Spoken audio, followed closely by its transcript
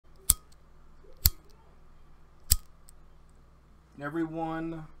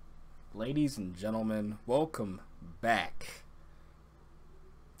Everyone, ladies and gentlemen, welcome back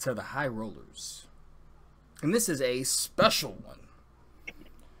to the High Rollers. And this is a special one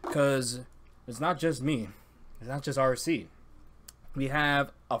because it's not just me, it's not just RC. We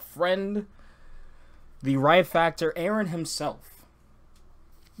have a friend, the Riot Factor, Aaron himself.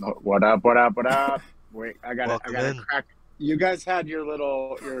 What up? What up? What up? Wait, I gotta in. crack. You guys had your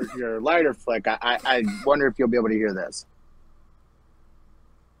little your lighter flick. I wonder if you'll be able to hear this.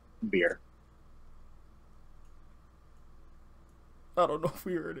 Beer. I don't know if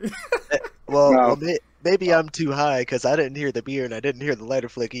we heard it. Well, maybe I'm too high because I didn't hear the beer and I didn't hear the lighter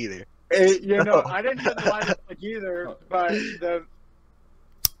flick either. I didn't hear the lighter flick either, but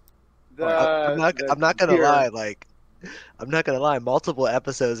I'm not gonna beer. lie. I'm not gonna lie. Multiple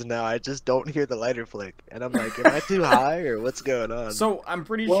episodes now, I just don't hear the lighter flick, and I'm like, am I too high or what's going on? So I'm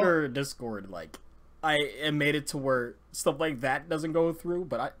pretty sure Discord, I made it to where stuff like that doesn't go through,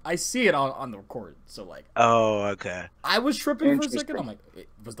 but I see it on the record. So Oh, okay. I was tripping for a second. I'm like,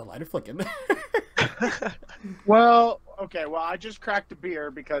 was the lighter flick in there? Well, okay. Well, I just cracked a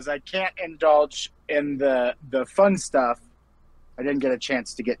beer because I can't indulge in the fun stuff. I didn't get a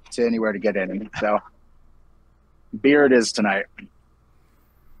chance to get to anywhere to get in, so beer it is tonight.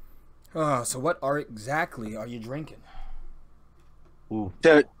 So what exactly are you drinking? Ooh.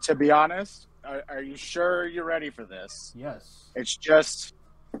 To be honest, are you sure you're ready for this? Yes. It's just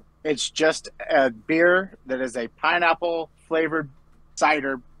a beer that is a pineapple flavored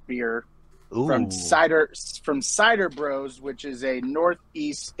cider beer Ooh. from Cider Bros, which is a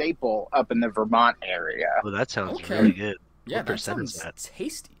Northeast staple up in the Vermont area. Well, that sounds Okay. really good. Yeah, What that percent is sounds that?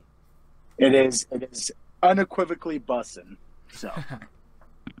 tasty. It is unequivocally bussin'. So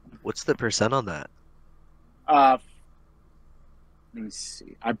What's the percent on that? let me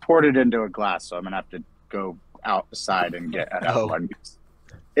see. I poured it into a glass, so I'm gonna have to go outside and get another one.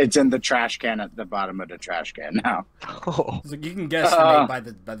 It's in the trash can at the bottom of the trash can now. Oh, So you can guesstimate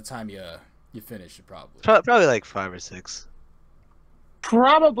by the time you finish it, probably. probably like 5 or 6.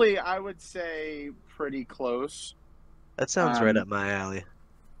 Probably, I would say pretty close. That sounds right up my alley.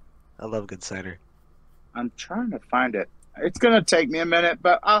 I love good cider. I'm trying to find it. It's gonna take me a minute,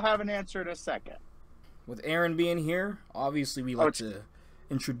 but I'll have an answer in a second. With Aaron being here, obviously we like to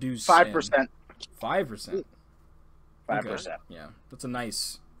introduce 5%. 5%. 5%. Yeah, that's a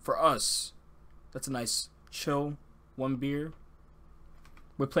nice for us. That's a nice chill one beer.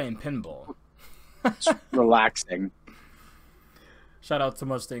 We're playing pinball. It's relaxing. Shout out to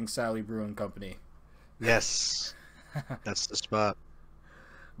Mustang Sally Brewing Company. Yes, that's the spot.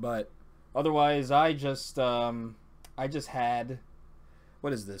 But otherwise, I just had,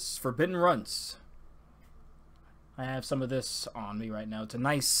 what is this? Forbidden Runs. I have some of this on me right now. It's a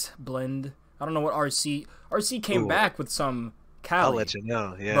nice blend. I don't know what RC came back with some Cali. I'll let you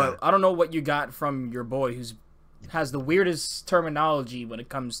know. Yeah. But I don't know what you got from your boy who's has the weirdest terminology when it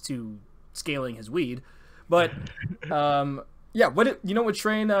comes to scaling his weed. But yeah, you know what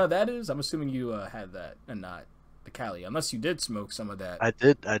strain that is? I'm assuming you had that and not the Cali, unless you did smoke some of that.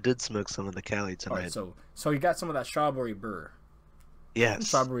 I did smoke some of the Cali tonight. All right, so you got some of that strawberry burr. Yes.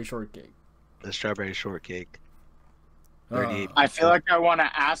 Strawberry shortcake. The strawberry shortcake. I feel like I want to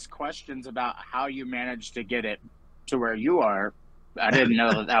ask questions about how you managed to get it to where you are. I didn't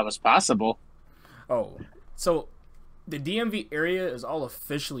know that was possible. Oh, so the DMV area is all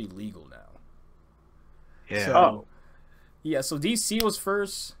officially legal now. Yeah. So, yeah, so DC was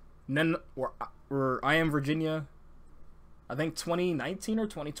first, and then where I am Virginia, I think 2019 or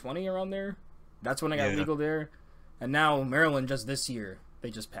 2020 around there. That's when I got legal there. And now Maryland just this year,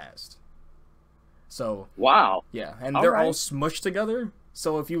 they just passed. So wow, yeah, and they're all smushed together.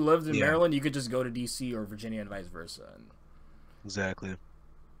 So if you lived in Maryland, you could just go to DC or Virginia and vice versa. Exactly.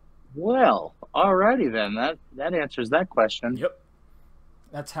 Well, alrighty then. That answers that question. Yep.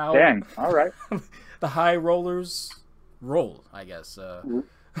 That's how. Dang. All right. The High Rollers roll, I guess.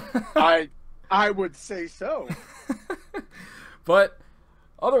 I would say so. But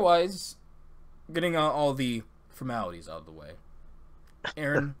otherwise, getting all the formalities out of the way,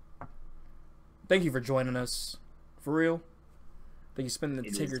 Aaron. Thank you for joining us, for real. Thank you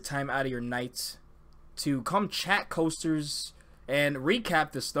take your time out of your night to come chat coasters and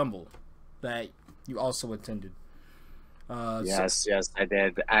recap the stumble that you also attended. Yes, I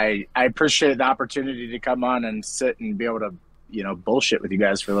did. I appreciate the opportunity to come on and sit and be able to, bullshit with you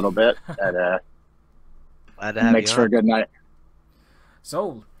guys for a little bit. That makes for a good night.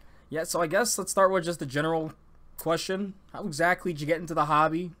 So I guess let's start with just the general question. How exactly did you get into the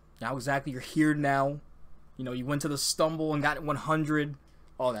hobby? How exactly you're here now? You went to the stumble and got 100,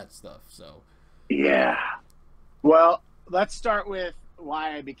 all that stuff. So yeah. Well, let's start with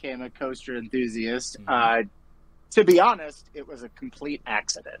why I became a coaster enthusiast. Mhm. To be honest, it was a complete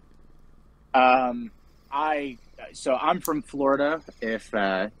accident. Um, I'm from Florida. If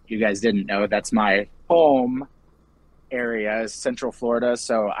you guys didn't know, that's my home area is Central Florida.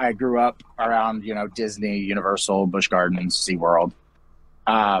 So I grew up around, Disney, Universal, Busch Gardens, SeaWorld.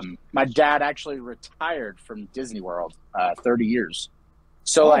 My dad actually retired from Disney World 30 years.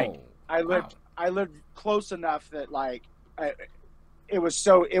 So like Oh, I wow. lived I lived close enough that it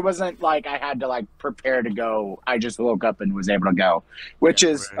wasn't like I had to like prepare to go. I just woke up and was able to go, which Yeah.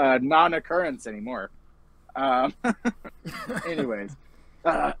 is Right. non-occurrence anymore. Um, anyways,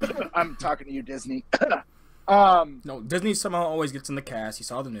 uh, I'm talking to you, Disney. No, Disney somehow always gets in the cast. You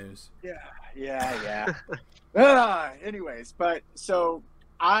saw the news. Yeah. Anyways, but so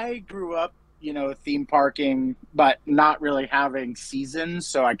I grew up, theme parking, but not really having seasons.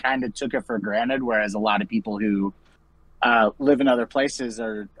 So I kind of took it for granted. Whereas a lot of people who live in other places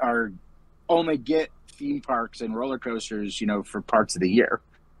are only get theme parks and roller coasters, for parts of the year.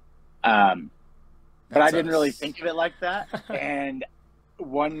 But I That's didn't really us. think of it like that. And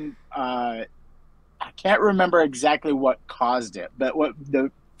one, I can't remember exactly what caused it, but what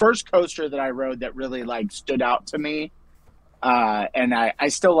the first coaster that I rode that really like stood out to me, and I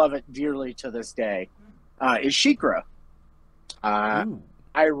still love it dearly to this day, is Shikra. Uh, Ooh.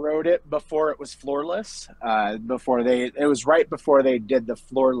 I rode it before it was floorless. It was right before they did the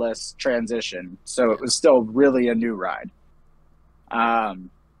floorless transition, so it Yeah. was still really a new ride. Um,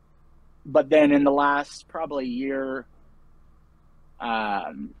 but then in the last probably year,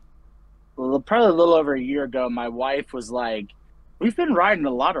 um, probably a little over a year ago, my wife was like, "We've been riding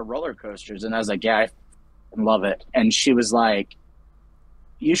a lot of roller coasters," and I was like, "Yeah, I love it." And she was like,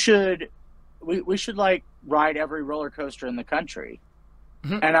 "You should, we should like ride every roller coaster in the country."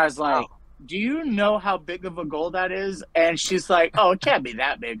 Mhm. And I was like, Wow. "Do you know how big of a goal that is?" And she's like, "Oh, it can't be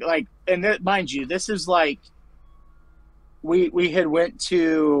that big." Like, and mind you, this is like we had went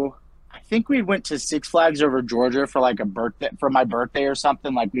to. I think we went to Six Flags over Georgia for like a birthday for my birthday or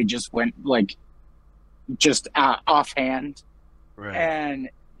something. Like we just went like just offhand, Right. and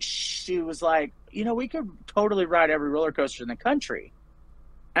she was like, we could totally ride every roller coaster in the country.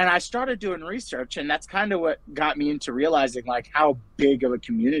 And I started doing research, and that's kind of what got me into realizing like how big of a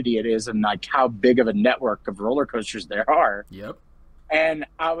community it is and like how big of a network of roller coasters there are. Yep. And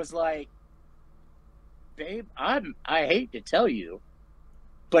I was like, babe, I hate to tell you,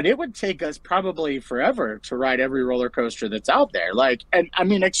 but it would take us probably forever to ride every roller coaster that's out there. Like, and I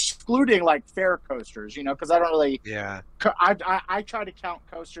mean, excluding like fair coasters, because I don't really, Yeah. I try to count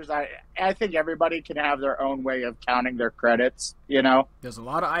coasters. I think everybody can have their own way of counting their credits. There's a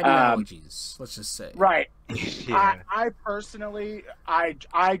lot of Um, ideologies. Let's just say. right. Yeah. I personally, I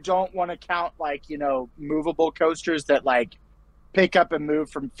don't want to count like, movable coasters that like pick up and move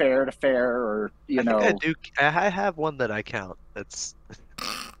from fair to fair or, I think I do. I have one that I count. That's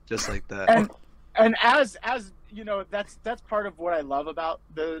just like that. and as that's part of what I love about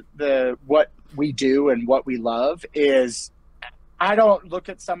the what we do and what we love is I don't look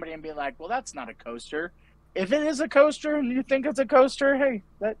at somebody and be like, well, that's not a coaster. If it is a coaster and you think it's a coaster, hey,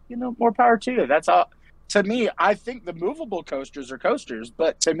 that more power to you. That's all. To me, I think the movable coasters are coasters,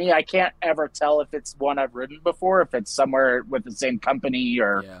 but to me, I can't ever tell if it's one I've ridden before, if it's somewhere with the same company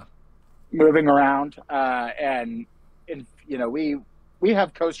or Yeah. moving around. And we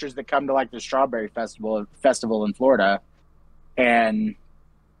have coasters that come to like the Strawberry Festival in Florida, and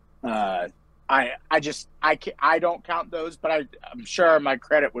I don't count those, but I'm sure my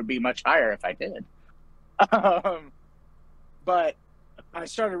credit would be much higher if I did. um, but I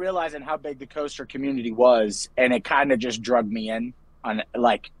started realizing how big the coaster community was, and it kind of just drug me in on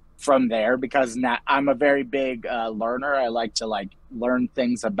like from there because now I'm a very big learner. I like to like learn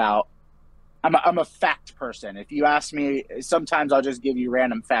things about. I'm a fact person. If you ask me, sometimes I'll just give you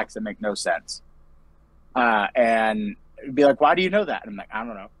random facts that make no sense, and be like, "Why do you know that?" And I'm like, "I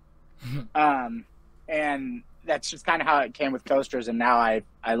don't know." And that's just kind of how it came with coasters. And now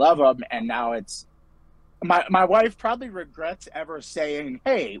I love them. And now it's my wife probably regrets ever saying,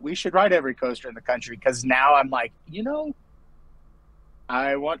 "Hey, we should ride every coaster in the country." Cause now I'm like,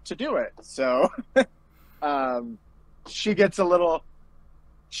 I want to do it. So, she gets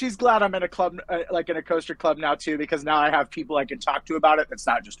she's glad I'm in a club, like in a coaster club now too, because now I have people I can talk to about it. That's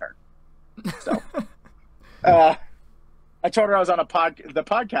not just her. So, I told her I was on the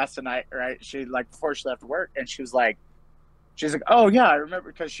podcast tonight, right? She like before she left work, and she's like, "Oh yeah, I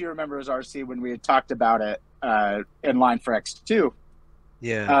remember," because she remembers RC when we had talked about it in line for X2.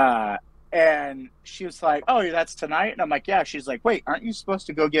 Yeah. And she was like, "Oh, that's tonight," and I'm like, "Yeah." She's like, "Wait, aren't you supposed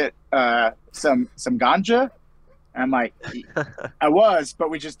to go get some ganja?" And I'm like, I was, but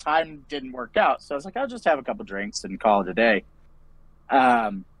we just time didn't work out. So I was like, I'll just have a couple drinks and call it a day.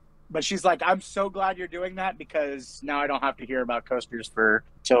 But she's like, I'm so glad you're doing that because now I don't have to hear about coasters for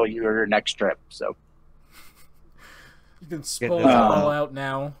till your next trip. So You can spill it all out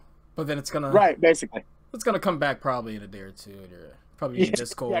now, but then it's gonna basically. It's gonna come back probably in a day or two. Probably in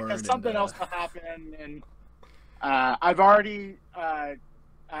Discord. Yeah, because something else will happen, and I've already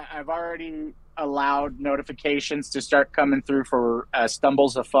allowed notifications to start coming through for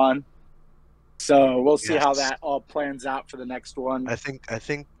Stumbles of Fun. So we'll see how that all plans out for the next one. I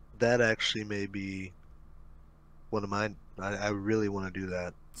think that actually may be one of mine. I really want to do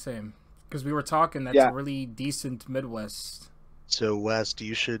that. Same, because we were talking. That's a really decent Midwest. So West,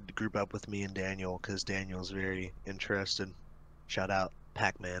 you should group up with me and Daniel because Daniel's very interested. Shout out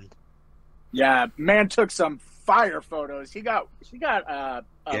Pac-Man. Yeah, man took some fire photos. He got a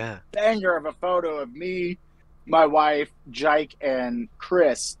banger of a photo of me, my wife, Jake, and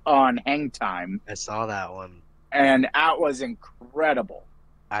Chris on Hang Time. I saw that one. And that was incredible.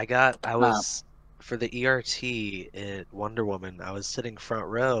 I was for the ERT at Wonder Woman, I was sitting front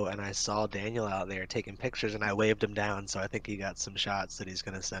row and I saw Daniel out there taking pictures and I waved him down, so I think he got some shots that he's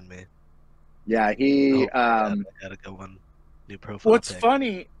gonna send me. Yeah, he had a good one. New profile. What's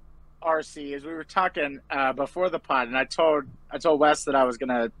funny, RC, is we were talking before the pod, and I told Wes that I was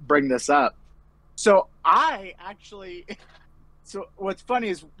gonna bring this up. So so what's funny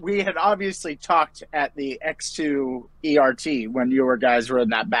is we had obviously talked at the X2 ERT when you guys were in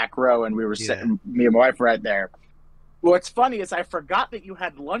that back row and we were sitting, me and my wife right there. What's funny is I forgot that you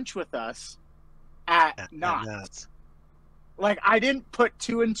had lunch with us at Knott's. Like, I didn't put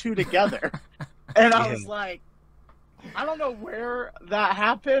two and two together. And I was like, I don't know where that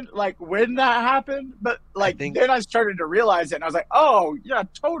happened, like when that happened, but like then I started to realize it, and I was like, "Oh yeah,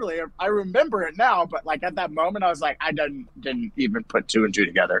 totally." I remember it now, but like at that moment, I was like, I didn't even put two and two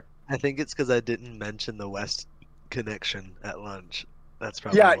together. I think it's because I didn't mention the West connection at lunch. That's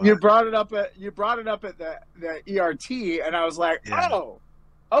probably why. You brought it up at the ERT, and I was like, "Oh,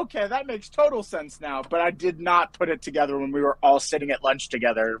 okay, that makes total sense now." But I did not put it together when we were all sitting at lunch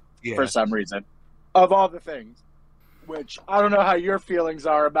together for some reason, of all the things. Which I don't know how your feelings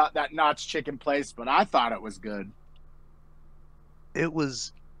are about that Knott's chicken place, but I thought it was good. It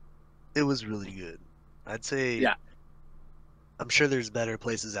was really good. I'd say. I'm sure there's better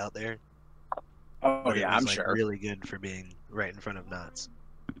places out there. Oh yeah, I'm sure. Really good for being right in front of Knott's.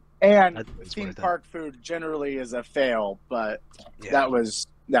 And theme park food generally is a fail, but that was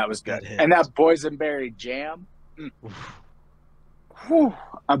good. And that boysenberry jam. Whew,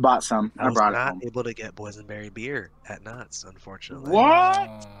 I bought some. I brought it home. Not able to get boysenberry beer at Knott's, unfortunately.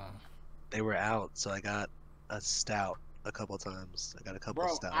 What? They were out, so I got a stout a couple times. I got a couple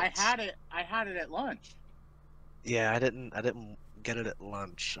stouts. I had it at lunch. Yeah, I didn't get it at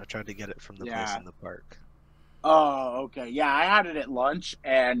lunch. I tried to get it from the place in the park. Oh, okay. Yeah, I had it at lunch,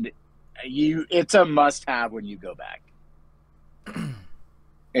 and it's a must-have when you go back.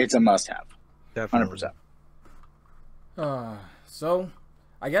 It's a must-have. Definitely. 100%. So,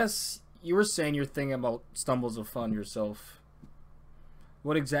 I guess you were saying you're thinking about Stumbles of Fun yourself.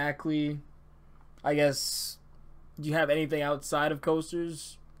 What exactly, I guess, do you have anything outside of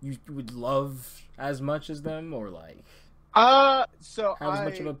coasters you would love as much as them, or like, so have as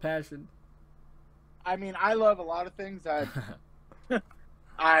much of a passion? I mean, I love a lot of things.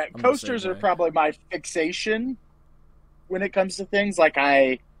 Coasters are probably my fixation when it comes to things. Like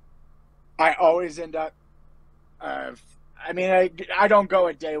I always end up, I don't go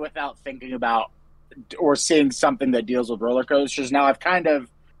a day without thinking about or seeing something that deals with roller coasters. Now I've kind of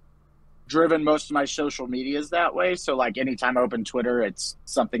driven most of my social medias that way. So like anytime I open Twitter, it's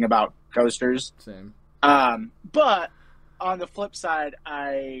something about coasters. Same. But on the flip side,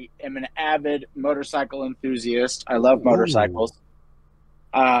 I am an avid motorcycle enthusiast. I love motorcycles.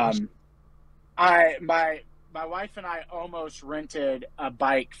 My wife and I almost rented a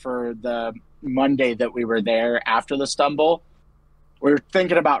bike for the Monday that we were there after the stumble. We were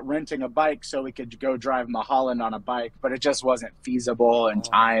thinking about renting a bike so we could go drive Mulholland on a bike, but it just wasn't feasible in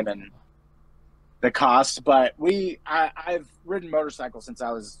time and the cost. But I've ridden motorcycles since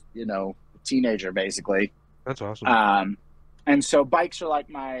I was, a teenager, basically. That's awesome. And so bikes are like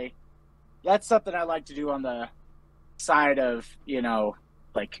that's something I like to do on the side of,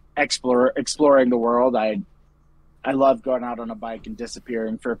 like exploring the world. I love going out on a bike and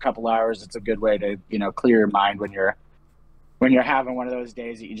disappearing for a couple hours. It's a good way to, clear your mind when you're having one of those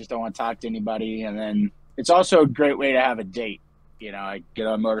days that you just don't want to talk to anybody. And then it's also a great way to have a date. I get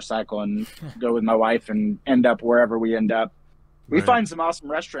on a motorcycle and go with my wife and end up wherever we end up. We find some awesome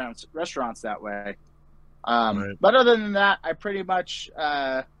restaurants that way. Right. But other than that, I pretty much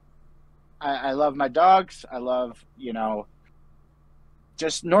I love my dogs. I love,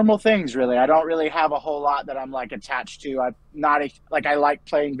 just normal things, really. I don't really have a whole lot that I'm like attached to. I'm not like, I like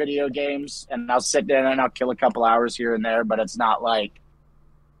playing video games, and I'll sit down and I'll kill a couple hours here and there, but it's not like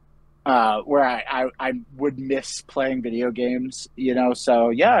where I would miss playing video games, So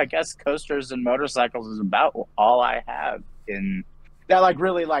yeah, I guess coasters and motorcycles is about all I have in that like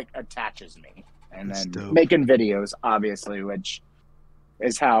really like attaches me. And That's then dope. making videos, obviously, which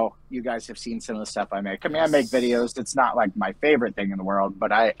is how you guys have seen some of the stuff I make. I mean, I make videos. It's not like my favorite thing in the world,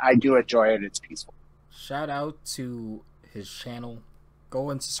 but I do enjoy it. It's peaceful. Shout out to his channel. Go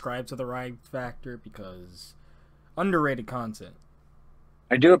and subscribe to the Ride Factor because underrated content.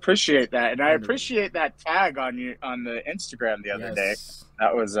 I do appreciate that, and I appreciate that tag on the Instagram the other day.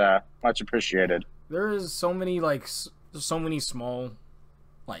 That was much appreciated. There is so many small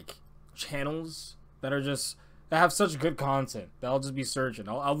like channels that are just that have such good content that I'll just be searching.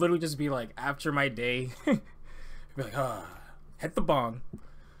 I'll literally just be like, after my day, be like, hit the bong.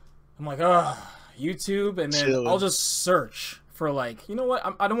 I'm like, YouTube, and then I'll just search for like, you know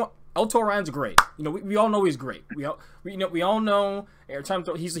what? I don't want. Elto Ryan's great. We all know he's great. We all know every time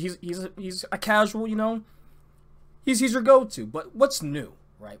he's a casual. He's your go-to. But what's new,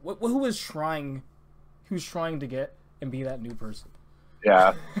 right? Who's trying to get and be that new person?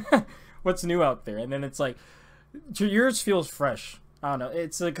 Yeah. What's new out there? And then it's like, yours feels fresh. I don't know.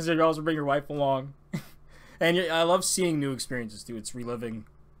 It's because you also bring your wife along, and I love seeing new experiences too. It's reliving.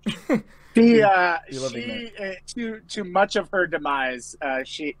 To much of her demise,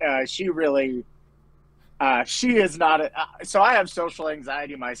 she really she is not so I have social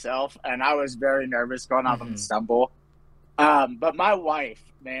anxiety myself, and I was very nervous going off on the stumble. But my wife,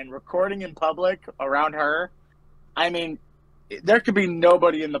 man, recording in public around her, I mean, there could be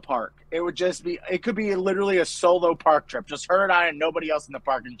nobody in the park. It could be literally a solo park trip, just her and I and nobody else in the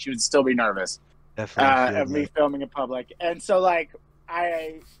park, and she would still be nervous of me filming in public. And so like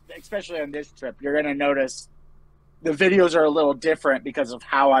especially on this trip, you're going to notice the videos are a little different because of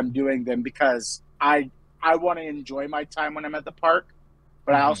how I'm doing them, because I want to enjoy my time when I'm at the park,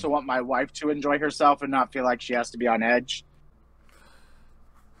 but I also want my wife to enjoy herself and not feel like she has to be on edge.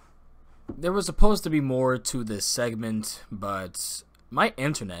 There was supposed to be more to this segment, but my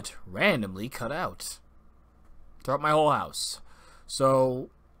internet randomly cut out throughout my whole house. So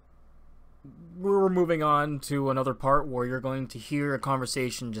we're moving on to another part where you're going to hear a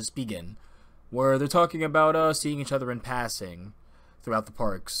conversation just begin, where they're talking about seeing each other in passing throughout the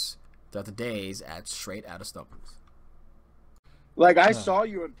parks, throughout the days at Straight Outta Stumbles. Like, I saw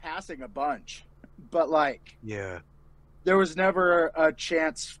you in passing a bunch, but like, yeah, there was never a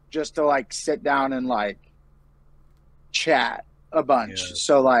chance just to like sit down and like chat a bunch. Yeah.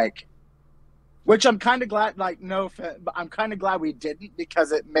 So like, which I'm kind of glad, like, I'm kind of glad we didn't,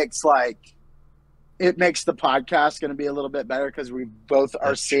 because it makes the podcast going to be a little bit better because we both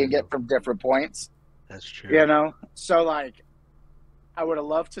are seeing it from different points. That's true. So like, I would have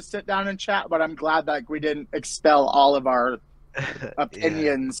loved to sit down and chat, but I'm glad that we didn't expel all of our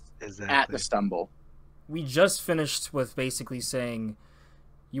opinions at the stumble. We just finished with basically saying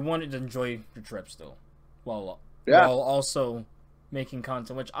you wanted to enjoy your trip still, while also making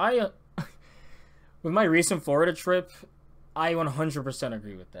content, which with my recent Florida trip, I 100%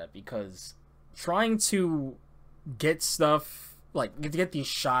 agree with that, because trying to get stuff, like, get these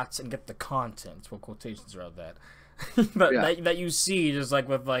shots and get the content, what quotations around that, that you see, just like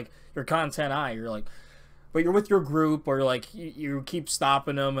with like your content eye, you're like, but you're with your group, or like you keep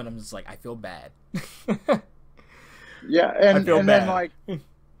stopping them, and I'm just like, I feel bad. Yeah, and then like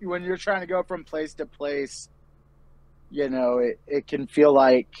when you're trying to go from place to place, it can feel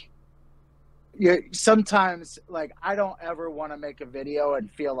like sometimes, like, I don't ever want to make a video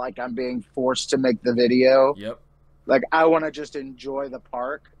and feel like I'm being forced to make the video. Yep. Like, I want to just enjoy the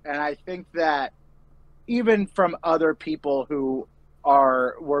park. And I think that even from other people who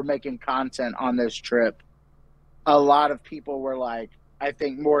were making content on this trip, a lot of people were like, I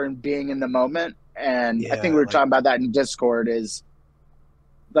think more in being in the moment. And I think we were talking about that in Discord, is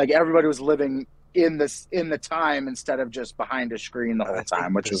like everybody was living in the time instead of just behind a screen the whole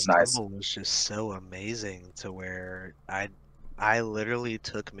time, which was nice. It was just so amazing to where I literally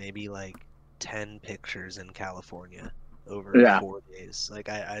took maybe like 10 pictures in California over 4 days. Like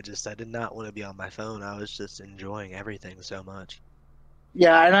I did not want to be on my phone. I was just enjoying everything so much.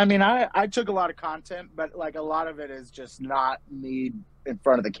 Yeah, and I mean, I took a lot of content, but like a lot of it is just not me in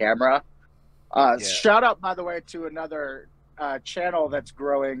front of the camera. Shout out, by the way, to another channel that's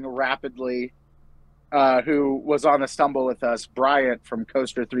growing rapidly, who was on the stumble with us, Bryant from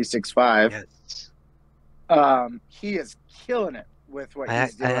Coaster 365. Yes. He is killing it with what I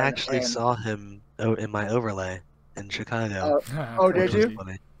he's doing. actually And saw him in my overlay in Chicago, oh, which did was you?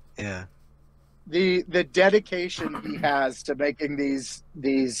 funny. Yeah. The dedication he has to making these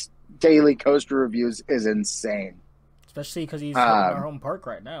daily coaster reviews is insane. Especially because he's hitting our home park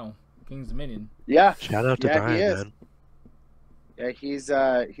right now, King's Dominion. Yeah, Shout out to yeah, Brian, he is. man.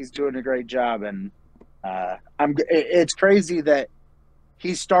 Yeah, he's doing a great job, and it's crazy that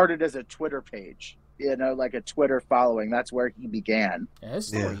he started as a Twitter page, you know, like a Twitter following. That's where he began. Yeah, his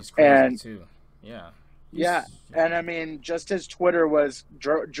story's crazy And too. Yeah. yeah, and I mean, just as Twitter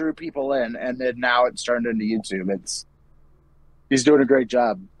drew people in, and then now it's turned into YouTube. He's doing a great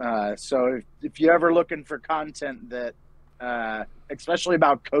job. So if you're ever looking for content that, especially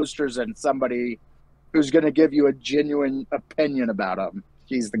about coasters and somebody who's going to give you a genuine opinion about them,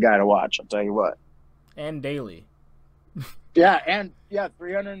 he's the guy to watch. I'll tell you what. And daily. Yeah,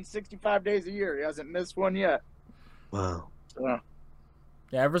 365 days a year. He hasn't missed one yet. Wow. So,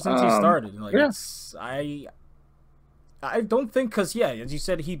 yeah, ever since he started, like, yeah. I don't think, because as you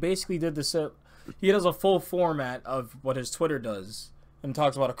said, he basically did this. He does a full format of what his Twitter does and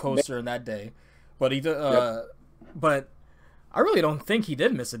talks about a coaster in that day. But but I really don't think he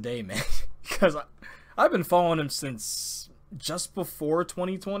did miss a day, man, because I've been following him since just before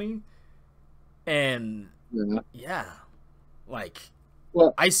 2020, and I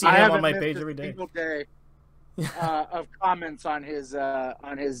see him on my page every day. Day of comments on his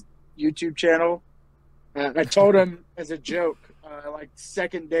YouTube channel. I told him as a joke, like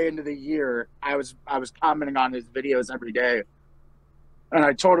second day into the year, I was commenting on his videos every day, and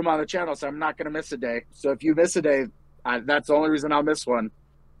I told him on the channel, so I'm not going to miss a day. So if you miss a day, that's the only reason I'll miss one.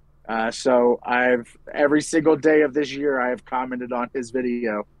 So every single day of this year, I have commented on his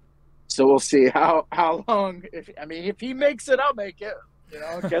video. So we'll see how long. If he makes it, I'll make it. You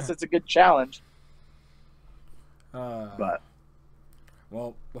know, I guess it's a good challenge. But.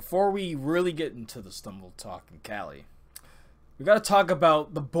 Well, before we really get into the stumble talk in Cali, we got to talk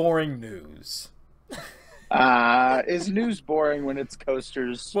about the boring news. Is news boring when it's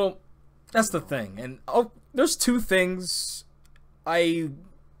coasters? Well, that's the thing. And there's two things I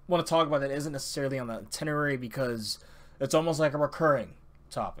want to talk about that isn't necessarily on the itinerary because it's almost like a recurring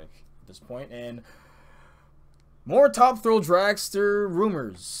topic at this point. And more Top Thrill Dragster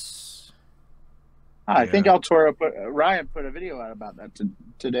rumors. I think Ryan put a video out about that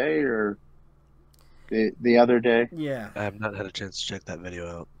today or the other day. Yeah. I have not had a chance to check that video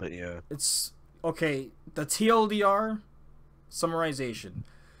out, but yeah. It's okay. The TLDR summarization.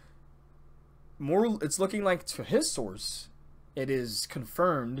 It's looking like, to his source, it is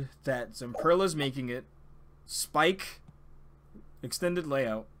confirmed that Zamperla is making it spike extended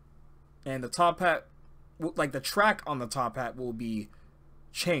layout, and the top hat, like the track on the top hat, will be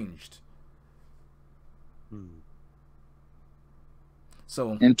changed.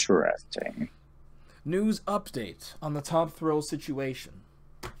 So interesting. News update on the Top Thrill situation.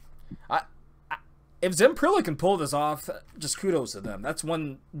 If Zamperla can pull this off, just kudos to them. That's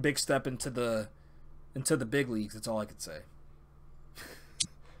one big step into the big leagues. That's all I could say.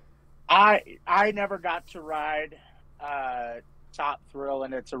 I never got to ride Top Thrill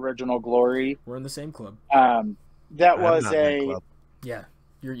in its original glory. We're in the same club. That was a yeah.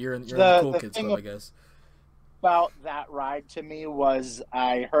 You're in the cool kids club, I guess. About that ride to me was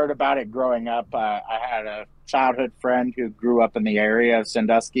I heard about it growing up. I had a childhood friend who grew up in the area of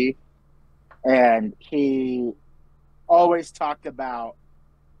Sandusky, and he always talked about,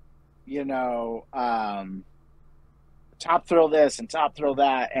 Top Thrill this and Top Thrill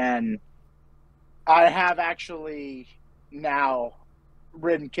that, and I have actually now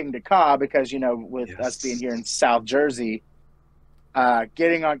ridden King Dakar because with us being here in South Jersey.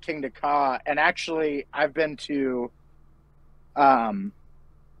 Getting on King Dakar, and actually I've been to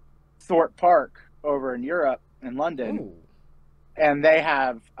Thorpe Park over in Europe in London. Ooh. And they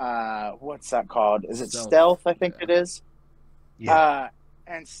have what's that called? Is it Stealth? I think it is. Yeah.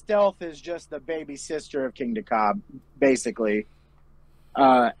 And Stealth is just the baby sister of King Dakar, basically,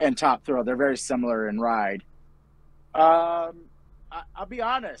 and Top Thrill. They're very similar in ride. I'll be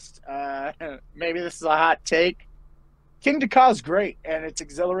honest. Maybe this is a hot take. King Dakar is great and it's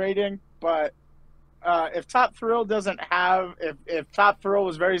exhilarating, but if Top Thrill if Top Thrill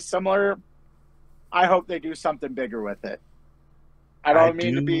was very similar, I hope they do something bigger with it. I don't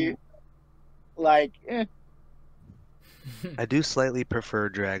mean to be like, I do slightly prefer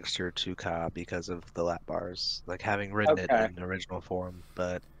Dragster to Ka because of the lap bars, like having ridden it in the original form,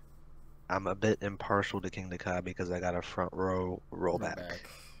 but I'm a bit impartial to King Dakar because I got a front row rollback.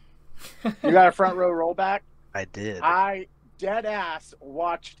 You got a front row rollback? I did. I dead ass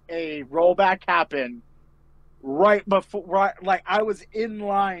watched a rollback happen right before, like I was in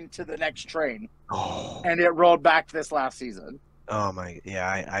line to the next train, Oh, and it rolled back to this last season oh my, yeah,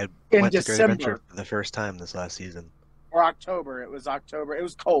 I in went to Great Adventure December for the first time this last season. or October. It was October. It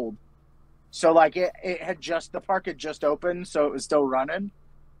was cold, so like it had just the park had just opened, so it was still running,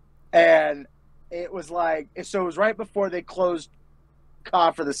 and it was like so it was right before they closed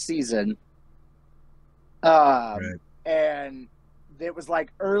for the season, Right. and it was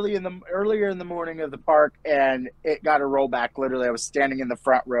like earlier in the morning of the park, and it got a rollback. Literally, I was standing in the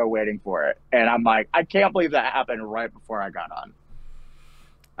front row waiting for it, and I'm like, I can't believe that happened right before I got on.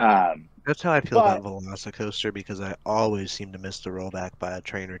 That's how I feel But about Velocicoaster because I always seem to miss the rollback by a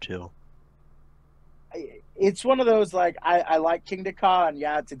train or two. it's one of those like I like King Ka, and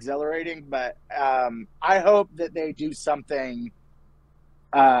yeah, it's exhilarating, but I hope that they do something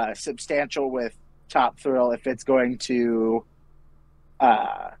substantial with Top Thrill if it's going to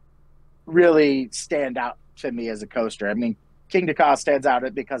really stand out to me as a coaster. I mean, King Ka stands out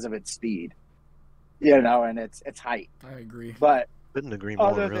because of its speed, and its height. I agree. But Couldn't agree more,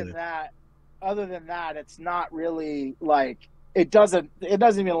 other really. than that, it's not really like it doesn't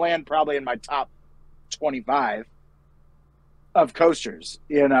even land probably in my top 25 of coasters,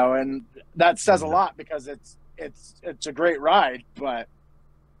 and that says a lot because it's a great ride, but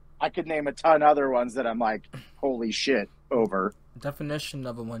I could name a ton other ones that I'm like, holy shit, over. Definition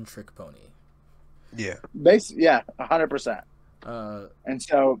of a one-trick pony. Yeah. Yeah, 100%. And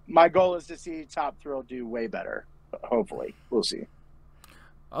so my goal is to see Top Thrill do way better. Hopefully, we'll see.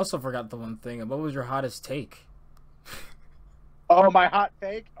 I also forgot the one thing. What was your hottest take? Oh, my hot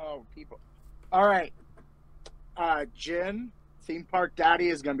take? Oh, people. All right. Jin, theme park daddy,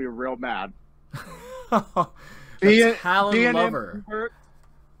 is going to be real mad.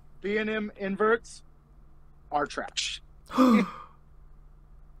 B&M inverts are trash.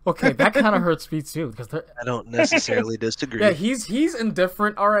 Okay, that kind of hurts me too because I don't necessarily disagree. Yeah, he's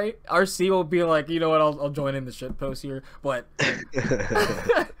indifferent. All right, RC will be like, you know what? I'll join in the shit post here, but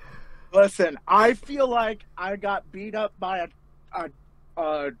listen, I feel like I got beat up by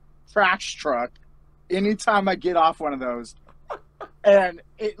a trash truck anytime I get off one of those. And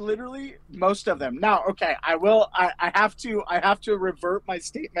it literally, most of them. Now, okay, I have to revert my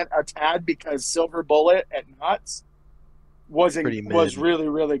statement a tad because Silver Bullet at Nuts was really,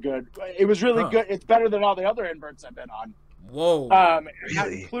 really good. It was really good. It's better than all the other inverts I've been on. Whoa. Really? That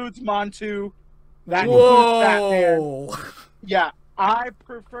includes Montu. That includes Batman. Yeah, I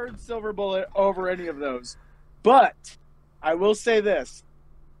preferred Silver Bullet over any of those. But I will say this.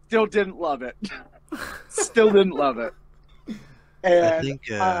 Still didn't love it. Still didn't love it. And I think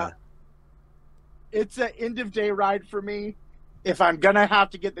it's an end of day ride for me. If I'm gonna have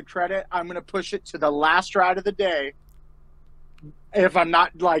to get the credit, I'm gonna push it to the last ride of the day. If I'm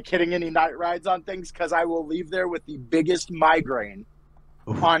not like hitting any night rides on things, because I will leave there with the biggest migraine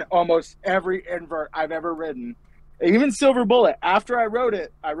on almost every invert I've ever ridden. Even Silver Bullet. After I rode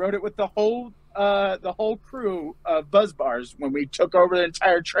it with the whole crew of Buzz Bars when we took over the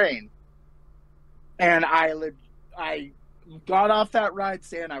entire train, and I got off that ride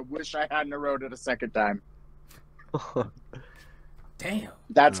saying I wish I hadn't rode it a second time. Damn.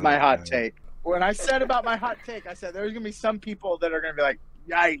 That's my hot take. When I said about my hot take, I said there's going to be some people that are going to be like,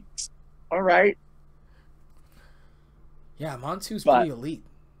 yikes. All right. Yeah, Montu's pretty elite.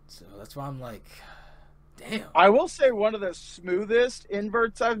 So that's why I'm like, damn. I will say one of the smoothest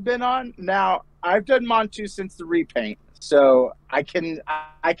inverts I've been on. Now, I've done Montu since the repaint. So I can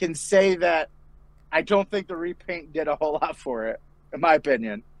say that I don't think the repaint did a whole lot for it, in my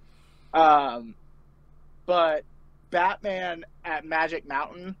opinion. But Batman at Magic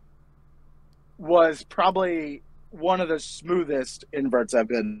Mountain was probably one of the smoothest inverts I've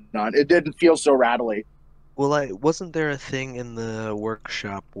been on. It didn't feel so rattly. Well, wasn't there a thing in the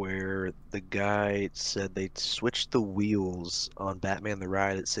workshop where the guy said they switched the wheels on Batman the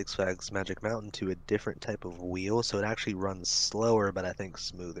Ride at Six Flags Magic Mountain to a different type of wheel, so it actually runs slower, but I think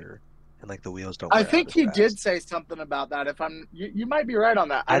smoother. And like the wheels don't. I think he did say something about that. If you might be right on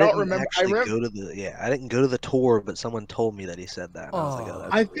that. I don't remember. I didn't go to the tour, but someone told me that he said that. And I was like, oh,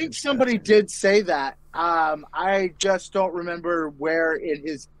 I think somebody did say that. I just don't remember where in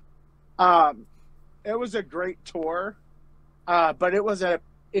his. It was a great tour, but it was a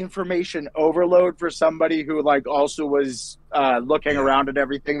information overload for somebody who like also was looking around at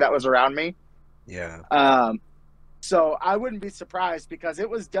everything that was around me. Yeah. So I wouldn't be surprised because it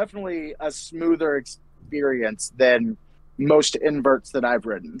was definitely a smoother experience than most inverts that I've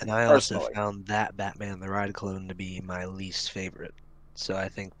ridden. And I also found that Batman the Ride clone to be my least favorite. So I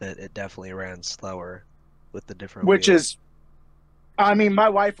think that it definitely ran slower with the different wheels. I mean, my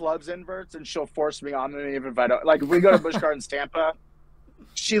wife loves inverts, and she'll force me on them even if I don't. Like, if we go to Busch Gardens, Tampa,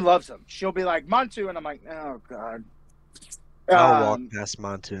 she loves them. She'll be like, Montu, and I'm like, oh, God. I'll walk past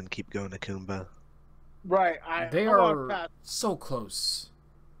Montu and keep going to Kumba. Right. They I'll walk are past. so close.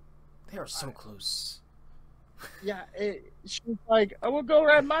 They are so close. Yeah. She's like, oh, we'll go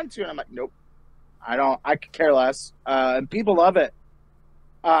ride Montu. And I'm like, nope. I could care less. And people love it.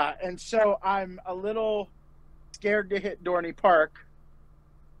 And so I'm a little scared to hit Dorney Park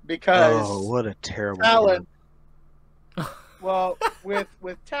because what a terrible Talon. park. Well,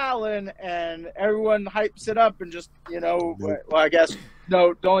 with Talon and everyone hypes it up and just Nope. well, I guess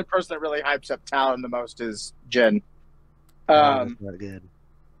no. The only person that really hypes up Talon the most is Jen. That's not good.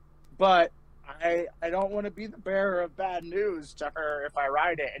 But I don't want to be the bearer of bad news to her if I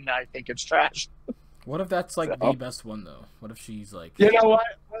ride it and I think it's trash. What if that's like the best one though? What if she's like, you know what?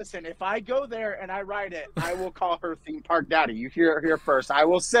 Listen, if I go there and I ride it, I will call her theme park daddy. You hear it here first. I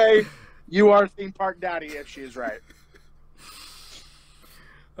will say you are theme park daddy if she is right.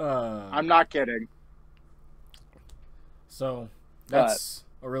 I'm not kidding. So that's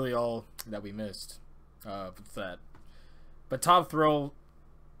really all that we missed with that. But Top Thrill,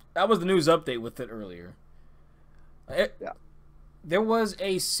 that was the news update with it earlier. There was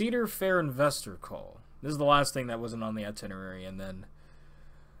a Cedar Fair investor call. This is the last thing that wasn't on the itinerary, and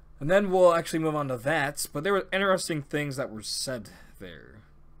then we'll actually move on to that. But there were interesting things that were said there.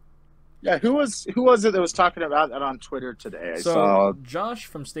 Yeah, who was it that was talking about that on Twitter today? I saw Josh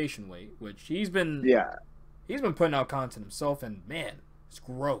from Station Weight, which he's been putting out content himself, and man, it's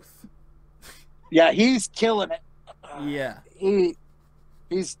growth. Yeah, he's killing it. Yeah,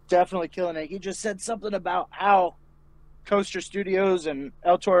 he's definitely killing it. He just said something about how Coaster Studios and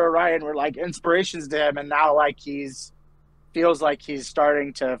El Toro Orion were like inspirations to him, and now like feels like he's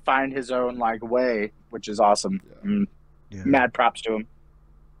starting to find his own like way, which is awesome. Yeah. Mad props to him.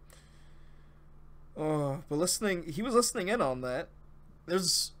 But he was listening in on that.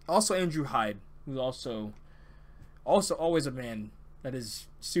 There's also Andrew Hyde, who's also always a man that is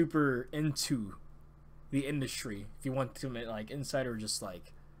super into the industry. If you want to like insider, just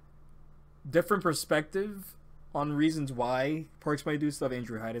like different perspective on reasons why parks might do stuff.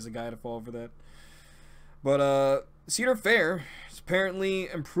 Andrew Hyde is a guy to fall for that. But Cedar Fair is apparently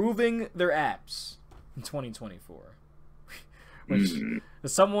improving their apps in 2024. Which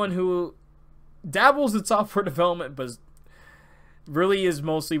is someone who dabbles in software development, but really is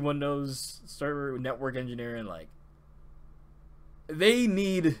mostly Windows server network engineering. Like, they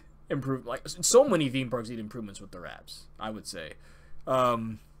need improve. Like, so many theme parks need improvements with their apps, I would say.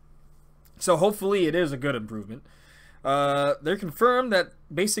 So hopefully it is a good improvement. They're confirmed that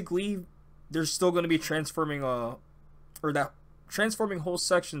basically they're still going to be transforming whole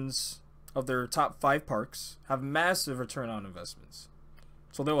sections of their top 5 parks have massive return on investments.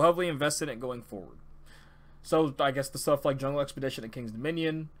 So they'll heavily invest in it going forward. So I guess the stuff like Jungle Expedition at King's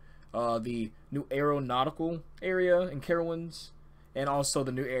Dominion, the new aeronautical area in Carowinds, and also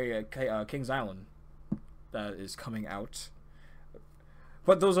the new area at Kings Island that is coming out.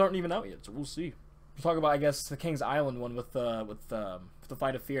 But those aren't even out yet, so we'll see. We'll talk about, I guess, the Kings Island one with the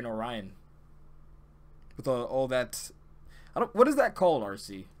Fight of Fear and Orion. With all that, what is that called,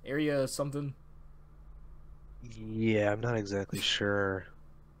 RC? Area something? Yeah, I'm not exactly sure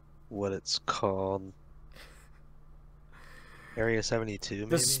what it's called. Area 72, maybe?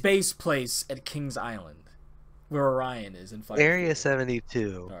 The space place at Kings Island, where Orion is in Fight of Area Fear.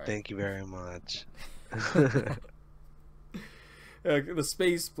 72. Right. Thank you very much. The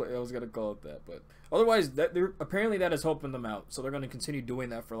space play, I was gonna call it that, but otherwise, apparently that is helping them out, so they're gonna continue doing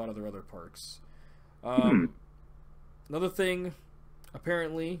that for a lot of their other parks. Another thing,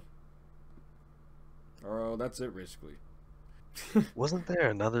 apparently, that's it basically. Wasn't there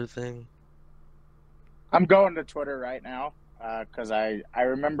another thing? I'm going to Twitter right now because I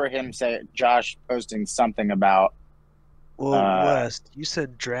remember Josh posting something about. Well, West, you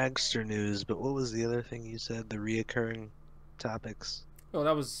said dragster news, but what was the other thing you said? The reoccurring topics. Oh,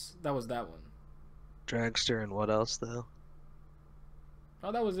 that was that one. Dragster and what else though?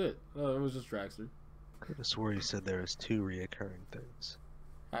 Oh, that was it. It was just dragster. I could have swore you said there was 2 reoccurring things.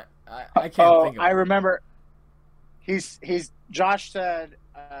 I can't think of it. I remember. Josh said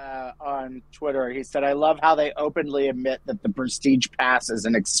on Twitter. He said, "I love how they openly admit that the Prestige Pass is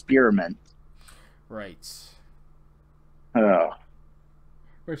an experiment." Right. Oh.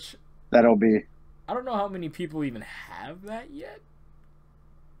 Which that'll be. I don't know how many people even have that yet.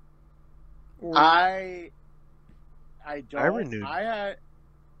 I don't. I renewed. I had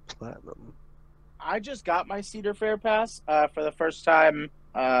Platinum. I just got my Cedar Fair pass for the first time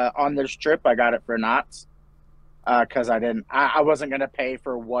on this trip. I got it for Knott's. because I wasn't gonna pay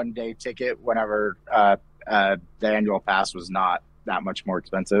for 1 day ticket whenever the annual pass was not that much more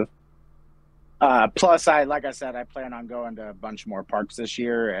expensive. Plus, like I said, I plan on going to a bunch more parks this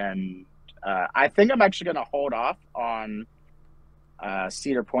year, and I think I'm actually gonna hold off on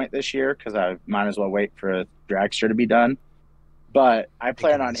Cedar Point this year because I might as well wait for Dragster to be done. But I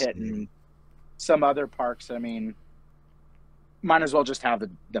plan on hitting some other parks. I mean, might as well just have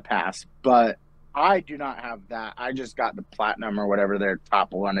the pass. But I do not have that. I just got the platinum or whatever their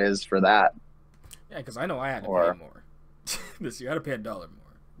top one is for that. Yeah, because I know I had to pay more this year. I had to pay $1 more.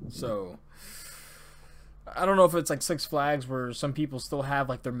 So I don't know if it's like Six Flags where some people still have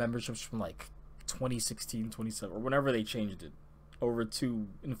like their memberships from like 2016, 2017, or whenever they changed it over to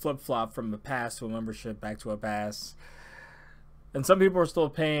in flip-flop from a pass to a membership back to a pass. And some people are still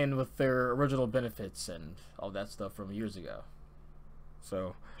paying with their original benefits and all that stuff from years ago.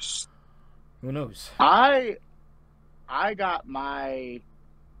 So who knows? I got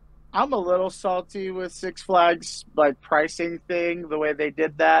I'm a little salty with Six Flags like pricing thing, the way they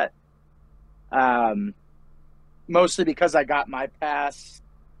did that. Mostly because I got my pass,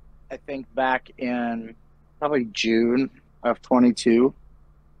 I think back in probably June of 22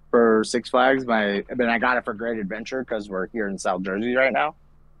 for Six Flags. I got it for Great Adventure because we're here in South Jersey right now.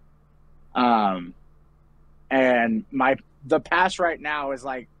 And the pass right now is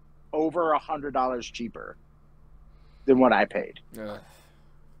like over $100 cheaper than what I paid.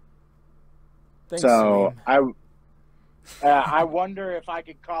 Thanks, so Celine. I wonder if I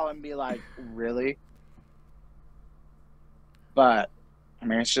could call and be like, really? But I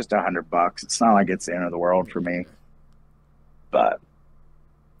mean, it's just $100. It's not like it's the end of the world for me. But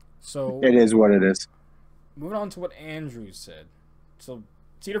so it is what it is. Moving on to what Andrew said. So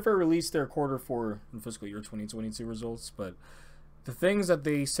Cedar Fair released their Q4 and fiscal year 2022 results, but the things that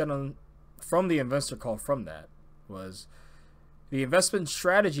they said from the investor call from that was the investment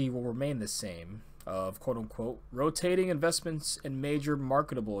strategy will remain the same of quote-unquote rotating investments in major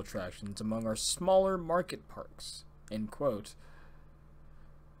marketable attractions among our smaller market parks, end quote.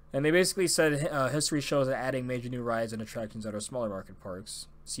 And they basically said history shows that adding major new rides and attractions at our smaller market parks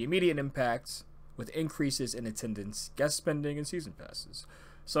see immediate impacts with increases in attendance, guest spending, and season passes.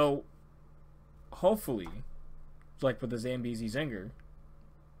 So hopefully, like with the Zambezi Zinger,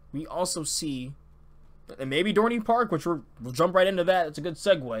 we also see, and maybe Dorney Park, which we'll jump right into that. It's a good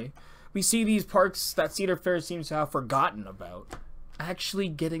segue. We see these parks that Cedar Fair seems to have forgotten about actually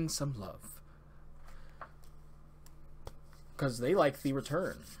getting some love because they like the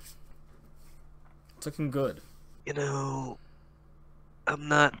return. It's looking good. You know, I'm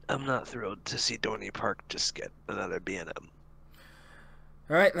not thrilled to see Dorney Park just get another B&M.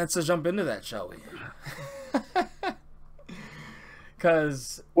 All right, let's just jump into that, shall we?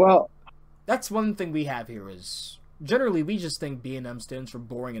 Because that's one thing we have here is generally we just think B&M stands for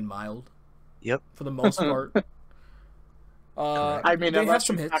boring and mild. Yep. For the most part. I mean, unless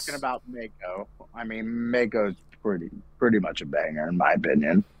you're talking about Mako. I mean, Mako's pretty much a banger in my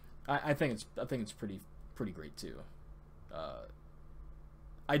opinion. I think it's pretty great too.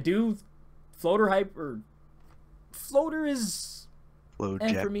 I do floater hype or floater is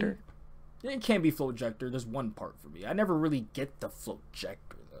Flowjector. for me. It can't be Flowjector. There's one part for me. I never really get the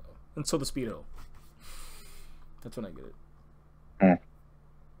Flowjector though until the Speedo. That's when I get it.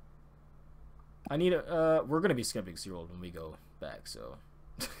 I need we're gonna be skipping SeaWorld when we go back, so.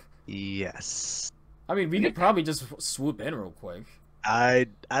 Yes. I mean, we could probably just swoop in real quick. I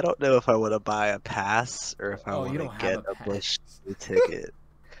don't know if I want to buy a pass or if I want to get a Busch ticket.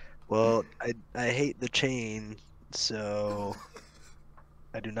 Well, I hate the chain, so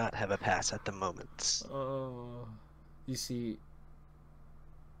I do not have a pass at the moment. Oh, you see,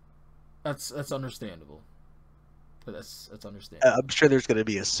 that's understandable. But that's understandable. I'm sure there's going to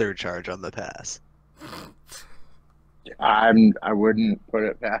be a surcharge on the pass. I wouldn't put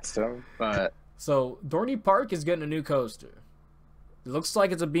it past them, but so Dorney Park is getting a new coaster. It looks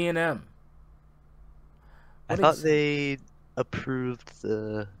like it's a B&M. I thought they approved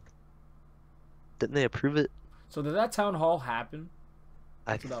the. Didn't they approve it? So did that town hall happen?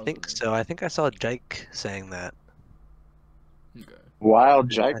 I think so. I think I saw Jake saying that. Okay.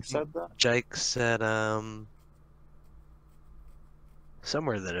 Wild Jake said that? Jake said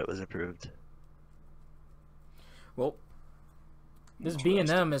somewhere that it was approved. Well, this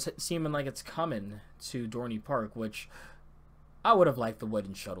B&M is seeming like it's coming to Dorney Park, which I would have liked the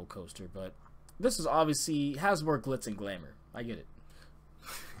wooden shuttle coaster, but this is obviously has more glitz and glamour. I get it.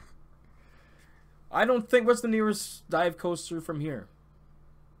 I don't think what's the nearest dive coaster from here?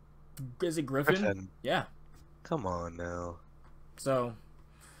 Is it Griffin? Yeah. Come on now. So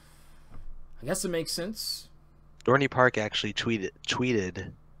I guess it makes sense. Dorney Park actually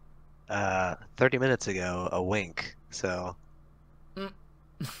tweeted 30 minutes ago a wink. So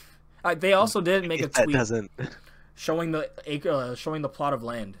They also did I make a guess that tweet doesn't. showing the plot of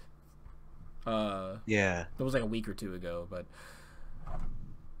land. Yeah. That was like a week or two ago, but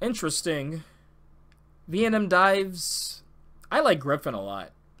interesting. V&M dives. I like Griffin a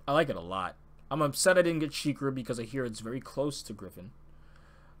lot. I like it a lot. I'm upset I didn't get Sheikra because I hear it's very close to Griffin.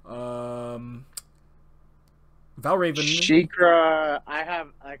 Valraven. Sheikra, I have,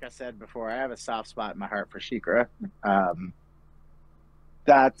 like I said before, I have a soft spot in my heart for Sheikra.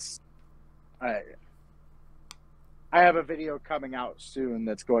 That's I have a video coming out soon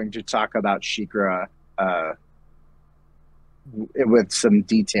that's going to talk about Sheikra with some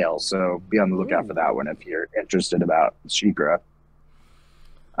details. So be on the lookout for that one if you're interested about Sheikra.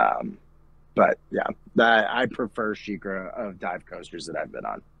 But yeah, I prefer Sheikra of dive coasters that I've been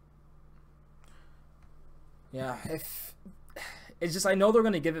on. Yeah, if it's just I know they're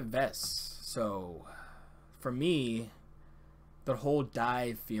gonna give it vests, so for me, the whole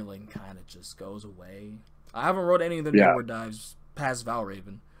dive feeling kind of just goes away. I haven't rode any of the newer dives past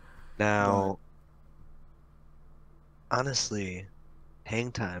Valraven. Now, honestly,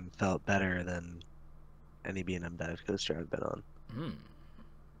 hang time felt better than any B&M dive coaster I've been on.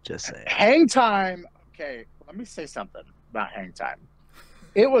 Just saying. Hang time. Okay, let me say something about hang time.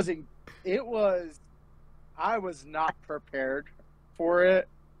 It was. I was not prepared for it.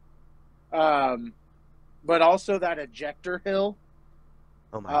 But also that ejector hill.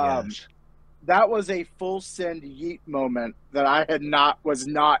 Oh my gosh. That was a full send yeet moment that I was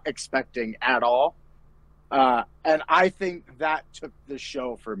not expecting at all. And I think that took the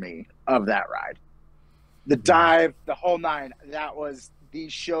show for me of that ride. The dive, the whole nine, that was the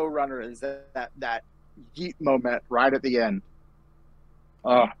showrunner, is that yeet moment right at the end.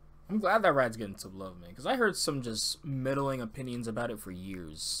 I'm glad that ride's getting some love, man, because I heard some just middling opinions about it for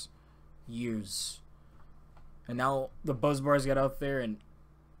years. And now the buzz bars get out there and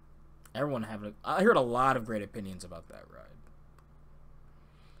everyone I heard a lot of great opinions about that ride.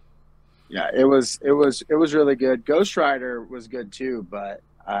 Yeah, it was really good. Ghost Rider was good too, but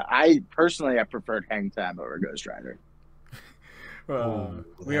I preferred Hang Time over Ghost Rider. We're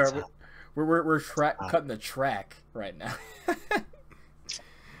cutting the track right now.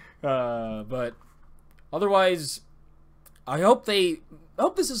 But otherwise, I hope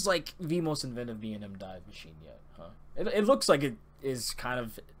this is like the most inventive B&M dive machine yet, huh? It looks like it is kind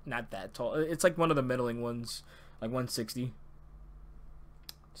of not that tall. It's like one of the middling ones, like 160.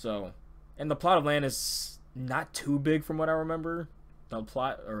 So, and the plot of land is not too big from what I remember. The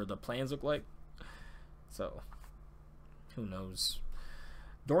plot or the plans look like. So, who knows?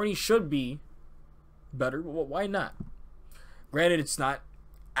 Dorney should be better. Well, why not? Granted, it's not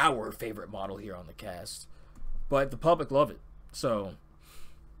our favorite model here on the cast, but the public love it. So,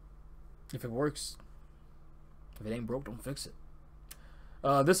 if it works, if it ain't broke, don't fix it.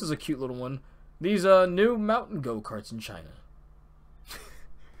 This is a cute little one. These new mountain go-karts in China.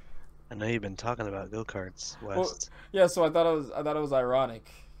 I know you've been talking about go-karts, West. Well, yeah, so I thought it was ironic.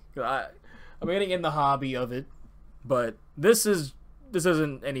 I'm getting in the hobby of it, but this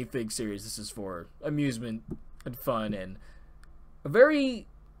isn't anything serious. This is for amusement and fun and a very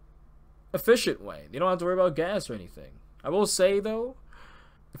efficient way. You don't have to worry about gas or anything. I will say though,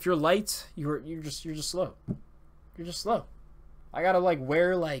 if you're light, you're just slow. You're just slow. I gotta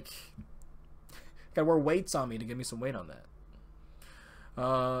wear weights on me to give me some weight on that.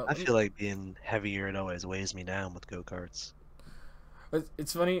 I feel like being heavier, it always weighs me down with go-karts.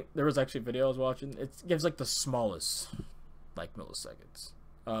 It's funny, there was actually a video I was watching. It gives the smallest milliseconds.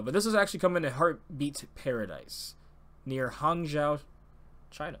 But this is actually coming to Heartbeat Paradise near Hangzhou,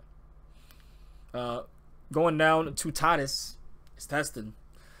 China. Going down to Tatis is testing.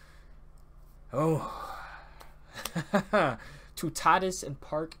 Oh. To Tatis and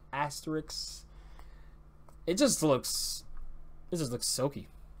Park Asterix. It just looks silky.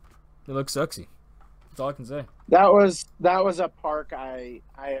 It looks sexy. That's all I can say. That was a park I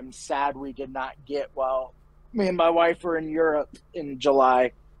am sad we did not get while me and my wife were in Europe in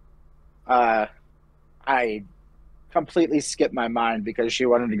July. I completely skipped my mind because she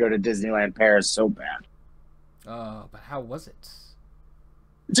wanted to go to Disneyland Paris so bad. But how was it?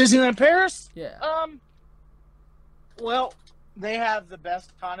 Disneyland Paris? Yeah. Well, they have the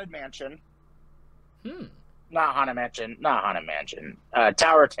best haunted mansion. Not haunted mansion.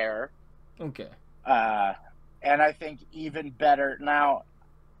 Tower Terror. Okay. And I think even better now.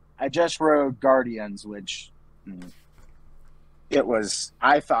 I just rode Guardians, which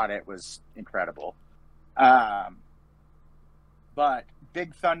I thought it was incredible. But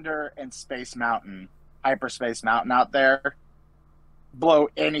Big Thunder and Space Mountain Hyperspace Mountain out there blow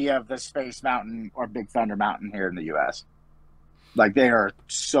any of the Space Mountain or Big Thunder Mountain here in the U.S. Like, they are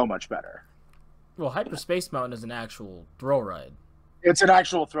so much better. Well, Hyperspace Mountain is an actual thrill ride. It's an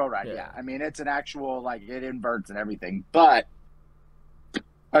actual thrill ride, Yeah. yeah. I mean, it's an actual, like, it inverts and everything. But,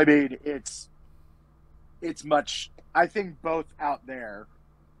 I mean, it's much, I think both out there,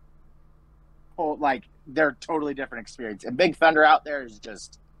 like, they're totally different experience. And Big Thunder out there is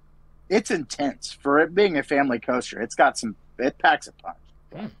just, it's intense. For it being a family coaster, it packs a punch.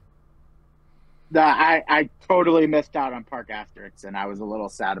 Mm. I totally missed out on Park Asterix, and I was a little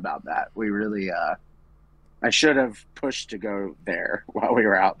sad about that. We really, I should have pushed to go there while we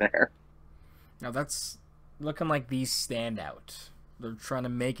were out there. Now that's looking like the standout. They're trying to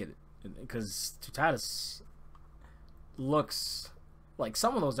make it, because Toutatis looks like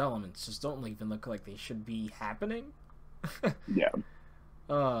some of those elements just don't even look like they should be happening. Yeah.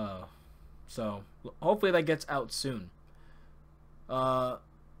 So hopefully that gets out soon.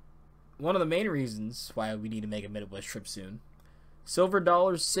 One of the main reasons why we need to make a Midwest trip soon, Silver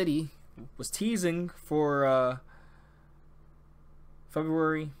Dollar City was teasing for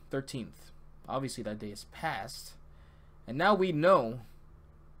February 13th. Obviously that day has passed, and now we know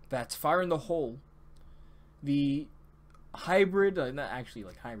that Fire in the Hole, the hybrid, not actually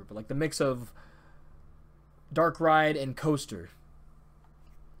like hybrid, but like the mix of dark ride and coaster,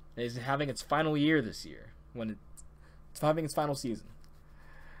 is having its final year this year, when it's having its final season.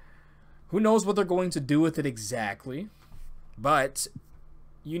 Who knows what they're going to do with it exactly, but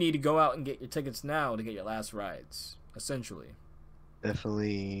you need to go out and get your tickets now to get your last rides, essentially.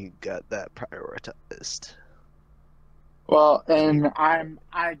 Definitely got that prioritized. Well, and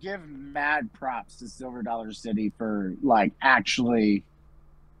I give mad props to Silver Dollar City for, like, actually,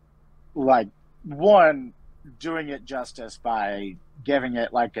 like, one, doing it justice by giving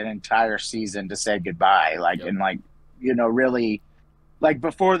it, like, an entire season to say goodbye, like, Yep. and, like, you know, really, like,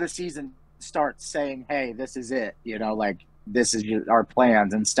 before the season starts, saying, hey, this is it, you know, like, this is our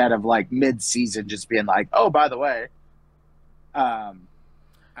plans, instead of, like, mid-season just being like, oh, by the way.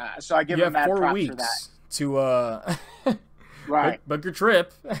 So I give You him have mad 4 props weeks for that. to Right. book your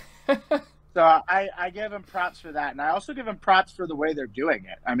trip. So I give him props for that, and I also give him props for the way they're doing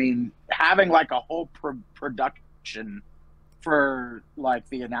it. I mean, having like a whole production for like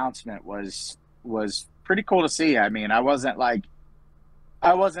the announcement was pretty cool to see. I mean, I wasn't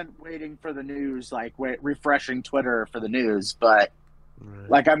waiting for the news, like refreshing Twitter for the news, but Right.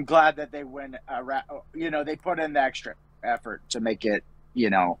 like I'm glad that they went around. You know, they put in the extra effort to make it, you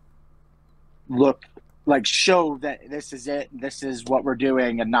know, look like, show that this is it, this is what we're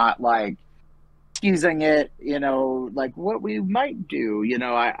doing, and not like teasing it, you know, like what we might do. You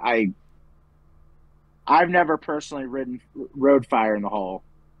know, I've never personally rode Fire in the Hole.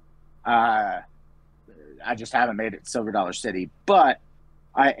 I just haven't made it to Silver Dollar City, but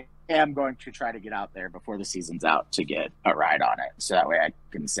I am going to try to get out there before the season's out to get a ride on it, so that way I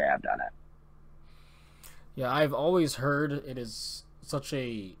can say I've done it. Yeah, I've always heard it is such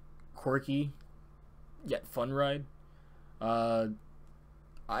a quirky yet fun ride.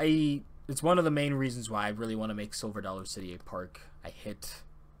 It's one of the main reasons why I really want to make Silver Dollar City a park I hit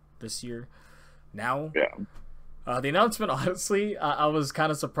this year. Now, Yeah. the announcement, honestly, I was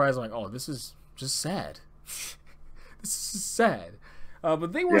kind of surprised. I'm like, oh, this is just sad. This is sad.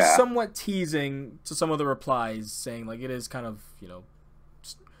 But they were somewhat teasing to some of the replies, saying like it is kind of, you know,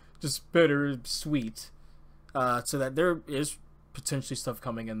 just bitter sweet, so that there is potentially stuff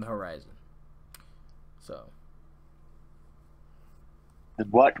coming in the horizon. So,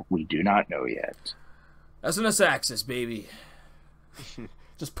 What we do not know yet. SNS Access, baby.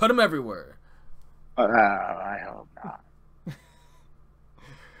 Just put them everywhere. I hope not.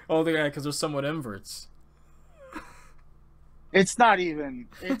 Oh, yeah, because they're somewhat inverts. It's not even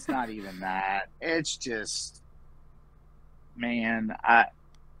that. It's just, man, I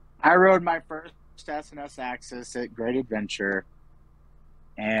rode my first SNS Access at Great Adventure,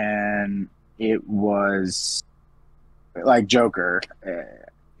 and it was like Joker.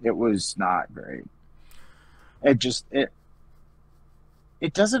 It was not great. It just it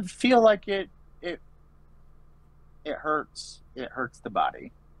doesn't feel like it hurts. It hurts the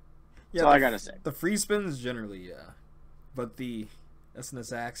body. That's all I gotta say. The free spins generally, yeah, but the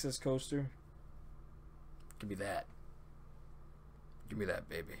SNS Access coaster, give me that. Give me that,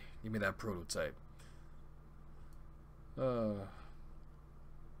 baby. Give me that prototype.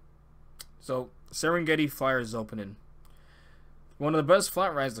 So Serengeti Flyer is opening. One of the best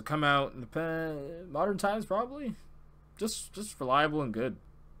flat rides to come out in the modern times, probably. Just reliable and good.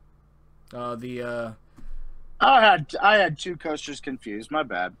 I had 2 coasters confused. My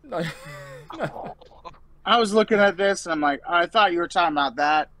bad. I was looking at this and I'm like, I thought you were talking about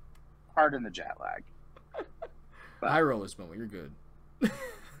that. Pardon the jet lag. High rollers moment, you're good.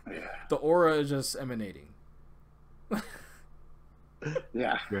 Yeah. The aura is just emanating.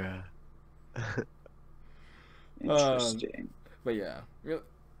 Yeah. Yeah. Interesting. But yeah,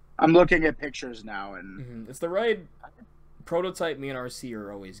 I'm looking at pictures now, and it's the right prototype. Me and RC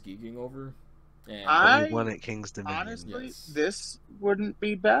are always geeking over. And We won at King's Dominion. Honestly, yes. this wouldn't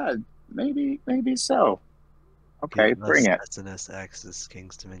be bad. Maybe so. Okay, Give bring it. SNS Axis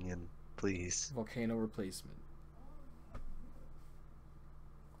King's Dominion, please. Volcano replacement.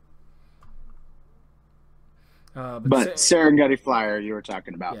 But Serengeti Flyer, you were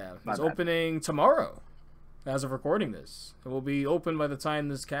talking about. Yeah, it's opening tomorrow. As of recording this, it will be open by the time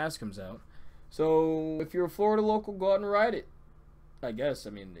this cast comes out. So if you're a Florida local, go out and ride it. I guess.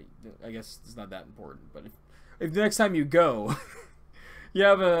 I mean, I guess it's not that important. But if the next time you go, you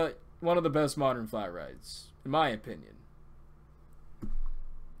have one of the best modern flat rides, in my opinion.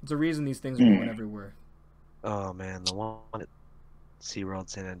 It's a reason these things are going everywhere. Oh man, the one at SeaWorld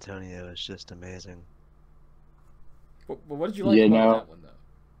San Antonio is just amazing. But what did you like about that one, though?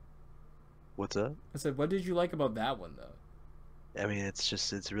 What's up? I said, what did you like about that one, though? I mean,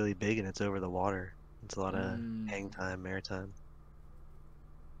 it's really big and it's over the water. It's a lot of hang time, maritime.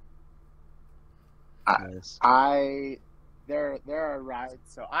 There are rides.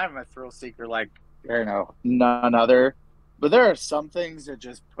 So I'm a thrill seeker like none other. But there are some things that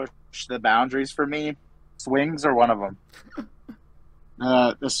just push the boundaries for me. Swings are one of them.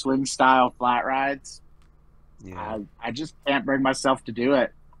 The swing style flat rides. Yeah. I just can't bring myself to do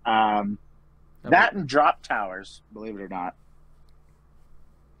it. That and drop towers, believe it or not.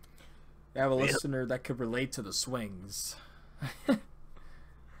 I have a listener that could relate to the swings.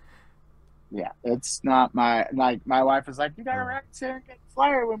 Yeah, it's not my wife is like, you gotta ride Serengeti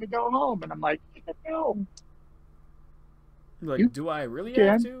Flyer when we go home, and I'm like, no. Like, do I really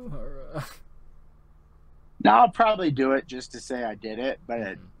have to? Or, No, I'll probably do it just to say I did it,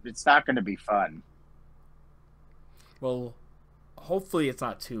 but it's not going to be fun. Well, hopefully it's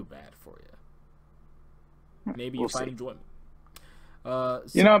not too bad for you. Maybe you find enjoyment.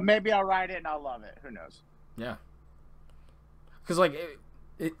 So, maybe I'll ride it and I'll love it. Who knows? Yeah. Because, like,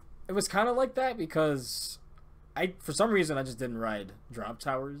 it was kind of like that because for some reason, I just didn't ride drop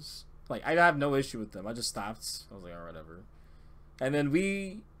towers. Like, I have no issue with them. I just stopped. I was like, all right, whatever. And then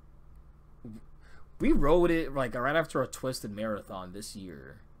we rode it, like, right after a Twisted Marathon this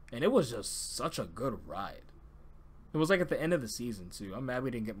year. And it was just such a good ride. It was, like, at the end of the season, too. I'm mad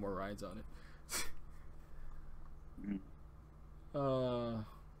we didn't get more rides on it.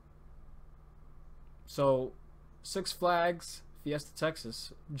 So, Six Flags, Fiesta,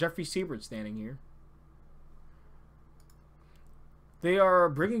 Texas. Jeffrey Siebert standing here. They are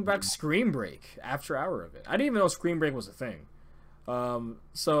bringing back Scream Break after hour of it. I didn't even know Scream Break was a thing.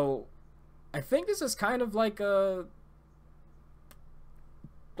 So I think this is kind of like a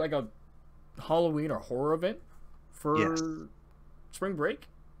Halloween or horror event for spring break.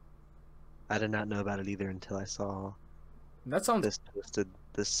 I did not know about it either until I saw this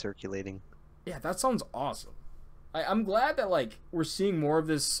circulating. Yeah, that sounds awesome. I'm glad that like we're seeing more of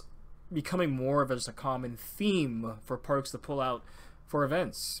this becoming more of just a common theme for parks to pull out for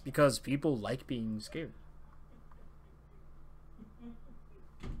events because people like being scared.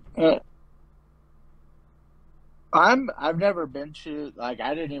 I've never been to, like,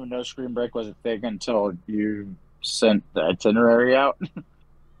 I didn't even know Screen Break was a thing until you sent the itinerary out.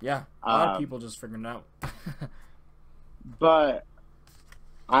 Yeah, a lot of people just figuring it out. But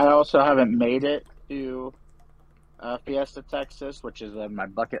I also haven't made it to Fiesta, Texas, which is on my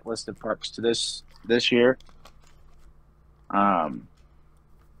bucket list of parks to this year.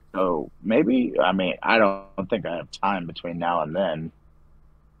 So maybe, I mean, I don't think I have time between now and then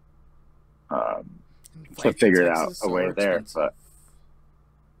to figure out a way there. But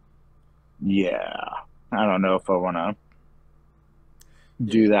yeah, I don't know if I want to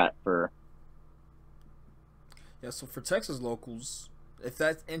do that for. Yeah, so for Texas locals, if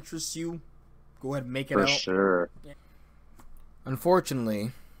that interests you, go ahead and make it out. For sure. Yeah.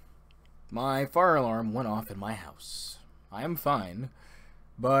 Unfortunately, my fire alarm went off in my house. I am fine,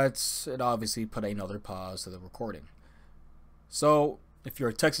 but it obviously put another pause to the recording. So, if you're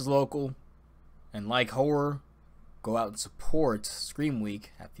a Texas local and like horror, go out and support Scream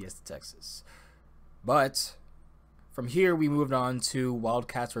Week at Fiesta, Texas. But from here, we moved on to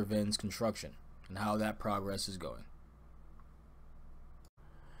Wildcats Revenge construction and how that progress is going.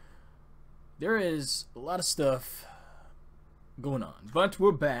 There is a lot of stuff going on, but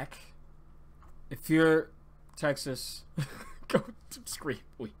we're back. If you're Texas, go to Scream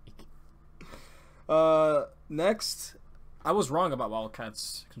Week. Next, I was wrong about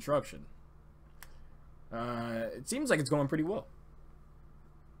Wildcat's construction. It seems like it's going pretty well.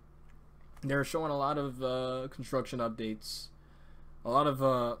 They're showing a lot of construction updates. A lot of,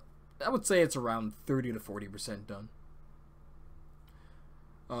 I would say it's around 30 to 40% done.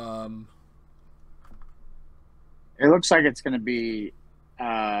 It looks like it's going to be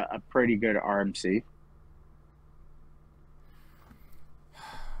a pretty good RMC.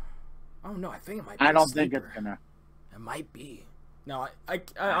 Oh no, I think it might be. I don't think it's gonna. It might be. No,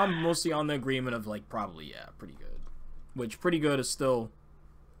 I'm mostly on the agreement of like probably pretty good. Which pretty good is still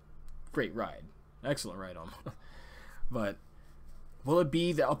great ride, excellent ride on. But will it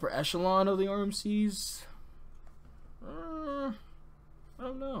be the upper echelon of the RMCs? I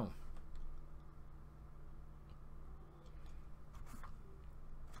don't know.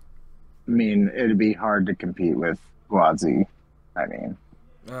 I mean, it'd be hard to compete with Gwazi. I mean.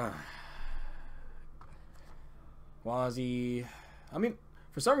 Wazzy. I mean,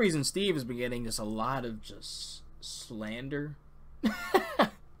 for some reason, Steve has been getting just a lot of just slander. I've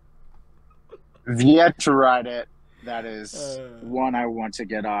yet to ride it. That is one I want to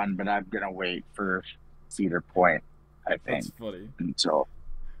get on, but I'm gonna wait for Cedar Point. I think. That's funny. Until.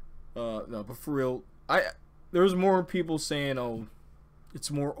 No, but for real, there's more people saying, "Oh,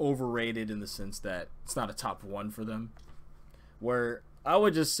 it's more overrated" in the sense that it's not a top one for them. Where I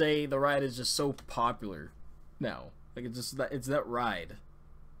would just say the ride is just so popular now. Like it's that ride.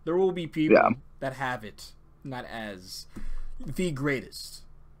 There will be people that have it not as the greatest.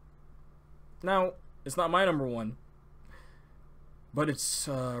 Now, it's not my number one, but it's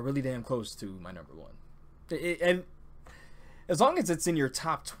really damn close to my number one. And as long as it's in your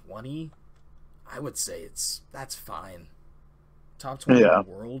top 20, I would say that's fine. Top 20 in the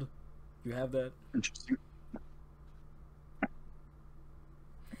world. You have that? Interesting.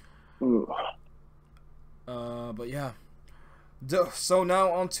 Ooh. But yeah. So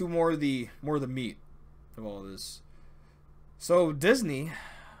now on to more of the meat of all this. So Disney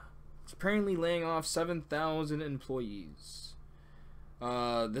is apparently laying off 7,000 employees.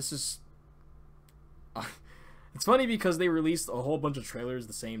 This is it's funny because they released a whole bunch of trailers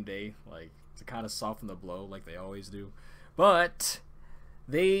the same day, like to kind of soften the blow, like they always do. But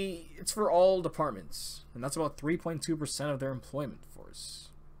it's for all departments, and that's about 3.2% of their employment force.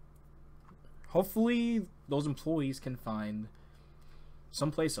 Hopefully, those employees can find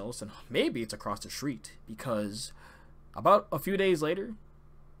someplace else, and maybe it's across the street, because about a few days later,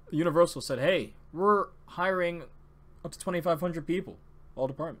 Universal said, "Hey, we're hiring up to 2,500 people, all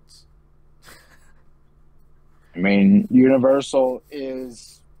departments." I mean, Universal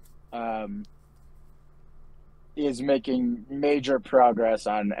is making major progress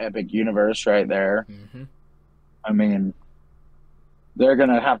on Epic Universe right there. Mm-hmm. I mean, they're going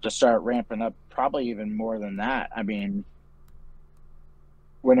to have to start ramping up probably even more than that. I mean,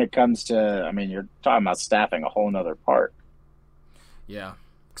 when it comes to, I mean, you're talking about staffing a whole nother park. Yeah,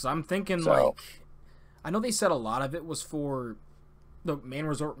 because I'm thinking, like, I know they said a lot of it was for the main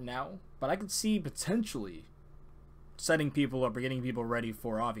resort now, but I could see potentially setting people up or getting people ready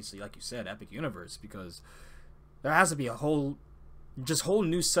for, obviously, like you said, Epic Universe, because there has to be a whole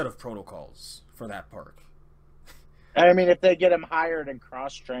new set of protocols for that park. I mean, if they get them hired and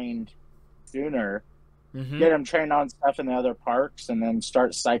cross-trained sooner, mm-hmm. get them trained on stuff in the other parks, and then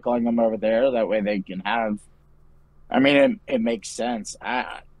start cycling them over there, that way they can have... I mean, it makes sense.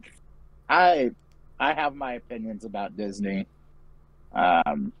 I have my opinions about Disney.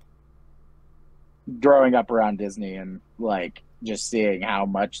 Growing up around Disney and, like, just seeing how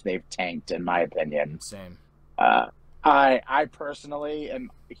much they've tanked, in my opinion. Same. I personally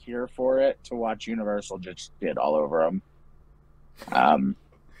am here for it to watch Universal just shit all over them.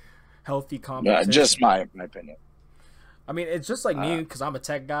 Healthy competition. Yeah, just my opinion. I mean, it's just like me, because I'm a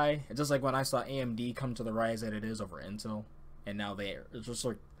tech guy. It's just like when I saw AMD come to the rise that it is over Intel, and now it's just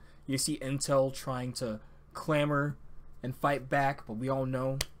like you see Intel trying to clamor and fight back, but we all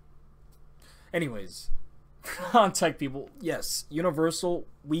know. Anyways, on tech people, yes, Universal,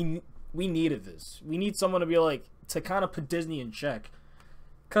 we needed this. We need someone to be like, to kind of put Disney in check,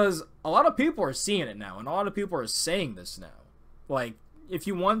 because a lot of people are seeing it now, and a lot of people are saying this now. Like, if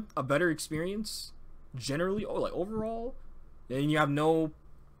you want a better experience, generally, or like overall, and you have no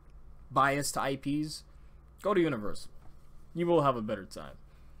bias to IPs, go to Universal. You will have a better time.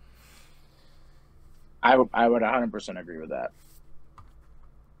 I would 100% agree with that.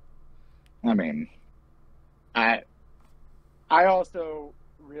 I mean, I also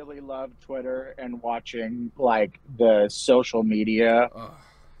really love Twitter and watching, like, the social media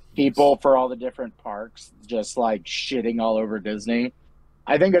people for all the different parks just, like, shitting all over Disney.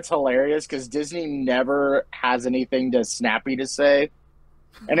 I think it's hilarious because Disney never has anything to snappy to say,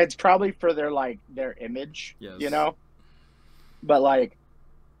 and it's probably for their image, you Yes. know. But like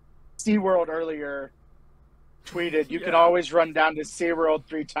SeaWorld earlier tweeted, you can Yeah. always run down to SeaWorld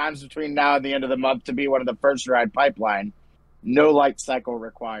 3 times between now and the end of the month to be one of the first to ride pipeline. No light cycle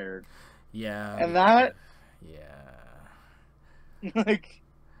required. Yeah. And that, Yeah. like,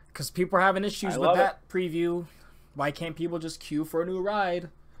 Because people are having I issues with love it. that preview. Why can't people just queue for a new ride?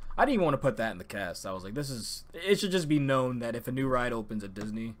 I didn't even want to put that in the cast. I was like, it should just be known that if a new ride opens at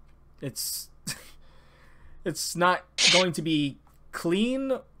Disney, it's it's not going to be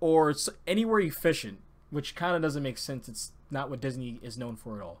clean or anywhere efficient, which kind of doesn't make sense. It's not what Disney is known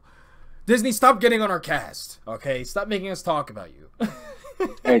for at all. Disney, stop getting on our cast, okay? Stop making us talk about you.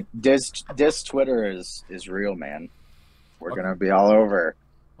 Hey, Dis Twitter is real, man. We're gonna be all over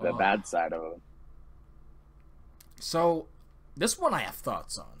the Oh. bad side of it. So, this one I have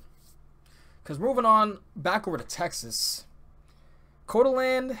thoughts on. Because moving on back over to Texas,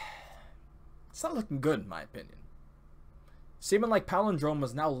 Codaland, it's not looking good in my opinion. Seeming like Palindrome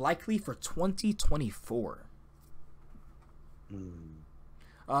is now likely for 2024.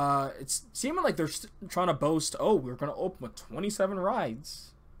 It's seeming like they're trying to boast, oh, we're going to open with 27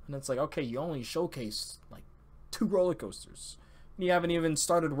 rides. And it's like, okay, you only showcased like 2 roller coasters. You haven't even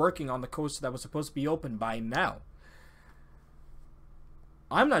started working on the coaster that was supposed to be open by now.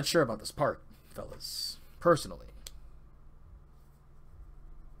 I'm not sure about this park, fellas, personally.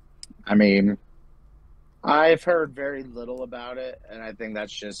 I mean, I've heard very little about it, and I think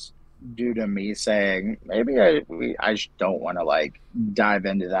that's just due to me saying maybe I don't want to like dive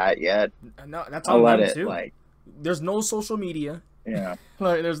into that yet. No, that's I'll on let them it too. like There's no social media. yeah.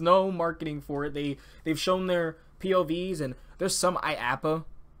 Like, there's no marketing for it. They've shown their POVs, and there's some IAPA.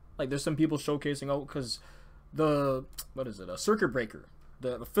 Like, there's some people showcasing, oh, because a circuit breaker.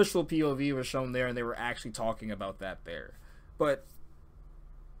 The official POV was shown there, and they were actually talking about that there. But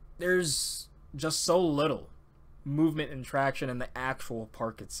there's just so little movement and traction in the actual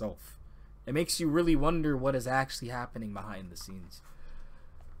park itself. It makes you really wonder what is actually happening behind the scenes.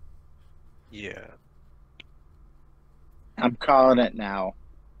 Yeah. I'm calling it now.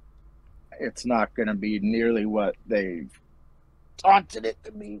 It's not going to be nearly what they've taunted it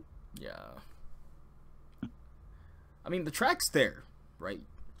to be. Yeah. I mean, the track's there, right?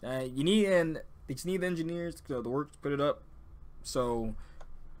 You need the engineers to the work to put it up. So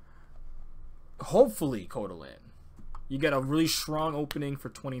hopefully, Codaland, you get a really strong opening for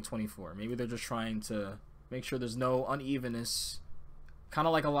 2024. Maybe they're just trying to make sure there's no unevenness, kind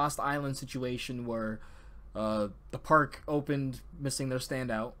of like a Lost Island situation where the park opened missing their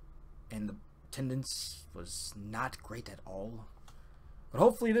standout, and the attendance was not great at all. But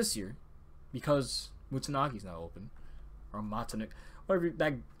hopefully this year, because Mutsunagi's now open, or Matanuki, whatever,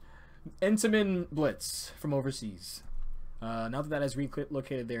 that Intamin Blitz from overseas. Now that that is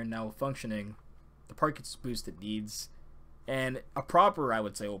relocated there and now functioning, the park gets the boost it needs, and a proper, I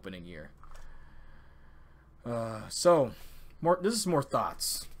would say, opening year. So, this is more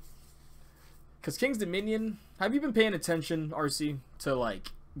thoughts. Because King's Dominion, have you been paying attention, RC, to like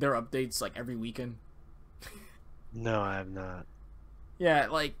their updates like every weekend? No, I have not. Yeah,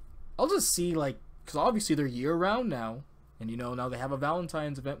 like I'll just see like, because obviously they're year round now, and you know now they have a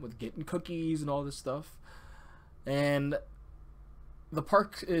Valentine's event with getting cookies and all this stuff, and the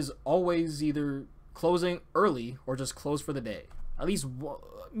park is always either closing early or just closed for the day. At least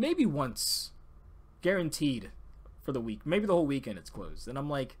maybe once, guaranteed, for the week. Maybe the whole weekend it's closed, and I'm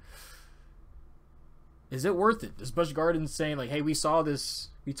like, is it worth it? Is Busch Gardens saying like, hey, we saw this,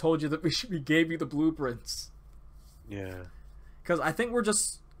 we told you that we gave you the blueprints? Yeah. Because I think we're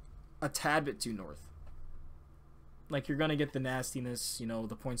just a tad bit too north. Like, you're gonna get the nastiness, you know,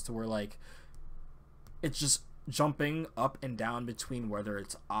 the points to where like it's just jumping up and down between whether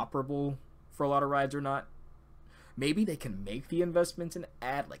it's operable for a lot of rides or not. Maybe they can make the investments and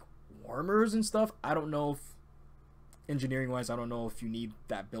add like warmers and stuff. I don't know if engineering wise, I don't know if you need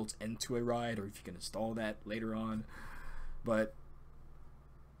that built into a ride or if you can install that later on. But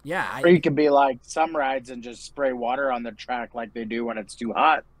yeah, Or you could be like some rides and just spray water on the track like they do when it's too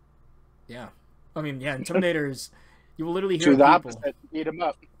hot. yeah. I mean, yeah, Intimidators, you will literally hear To the people. opposite, eat them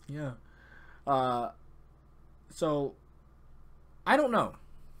up. Yeah. So I don't know.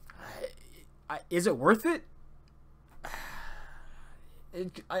 Is it worth it?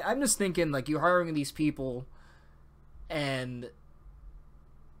 I'm just thinking like you're hiring these people and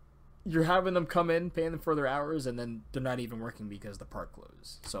you're having them come in, paying them for their hours, and then they're not even working because the park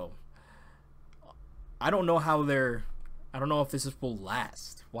closed. So I don't know I don't know if this will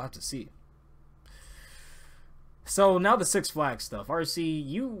last. We'll have to see. So now the Six Flags stuff. RC,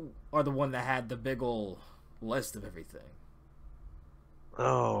 you are the one that had the big ol' list of everything.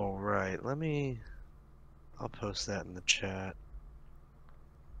 Oh, right. I'll post that in the chat.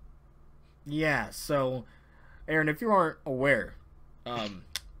 Yeah, so, Aaron, if you aren't aware,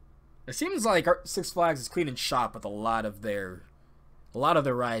 it seems like Six Flags is cleaning shop with a lot of their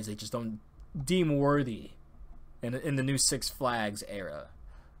rides they just don't deem worthy in the new Six Flags era.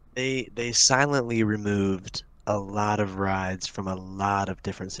 They silently removed a lot of rides from a lot of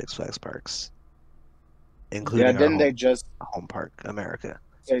different Six Flags parks, Yeah, including our didn't they just home park, America.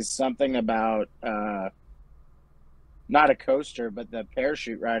 say something about not a coaster, but the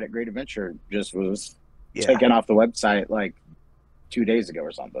parachute ride at Great Adventure just was Yeah, taken off the website like 2 days ago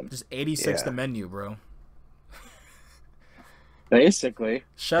or something. Just 86 Yeah. the menu, bro. Basically,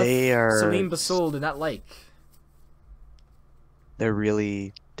 Chef Salim Basul did not like. They're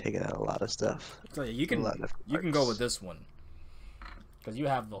really taking out a lot of stuff. So yeah, you can go with this one because you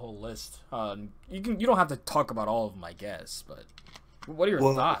have the whole list. You don't have to talk about all of them, I guess. But what are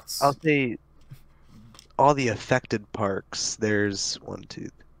your thoughts? I'll say all the affected parks. There's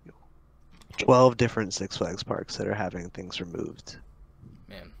 12 different Six Flags parks that are having things removed.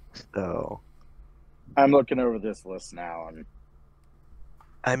 Man, so I'm looking over this list now, and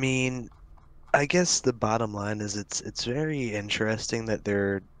I mean, I guess the bottom line is it's very interesting that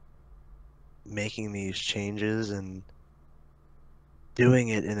they're making these changes and doing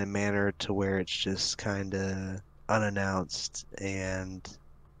it in a manner to where it's just kind of unannounced and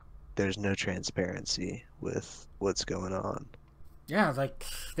there's no transparency with what's going on. Yeah, like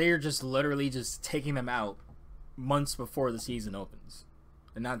they're just literally just taking them out months before the season opens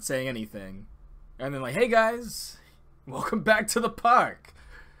and not saying anything. And then like, hey guys, welcome back to the park.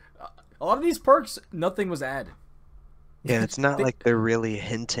 A lot of these parks, nothing was added. Yeah, it's not like they're really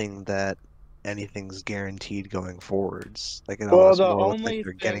hinting that anything's guaranteed going forwards. Like it almost more looks like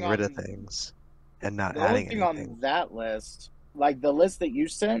they're getting rid of things and not adding anything. The only thing on that list, like the list that you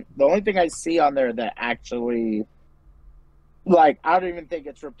sent, the only thing I see on there that actually, like, I don't even think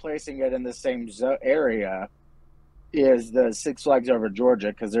it's replacing it in the same area, is the Six Flags Over Georgia,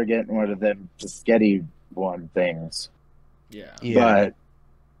 because they're getting rid of them Sketty one things. Yeah. But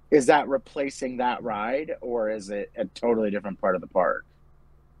is that replacing that ride, or is it a totally different part of the park?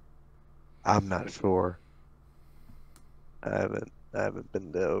 I'm not sure. I haven't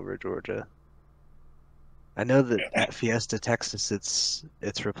been to Over Georgia. I know that at Fiesta Texas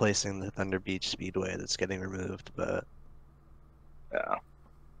it's replacing the Thunder Beach Speedway that's getting removed, but yeah.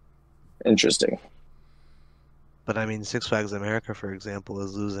 Interesting. But I mean Six Flags America, for example,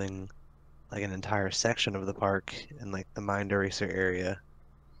 is losing like an entire section of the park in like the Mind Eraser area.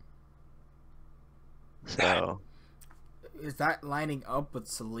 So is that lining up with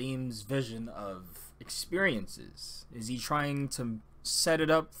Salim's vision of experiences? Is he trying to set it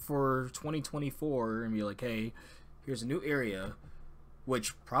up for 2024 and be like, hey, here's a new area,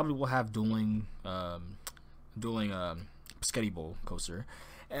 which probably will have dueling Spaghetti Bowl coaster,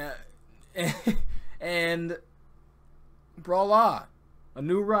 and voila, a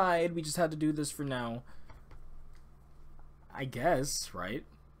new ride. We just had to do this for now, I guess, right?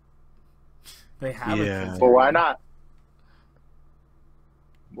 They have it. Well, why not?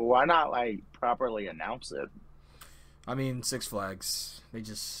 Well, why not like properly announce it? I mean, Six Flags. They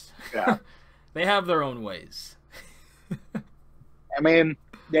just they have their own ways. I mean,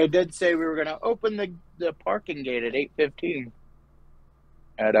 they did say we were going to open the parking gate at 8:15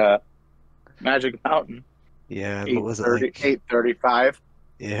 at Magic Mountain. Yeah, what was it like? 8:35.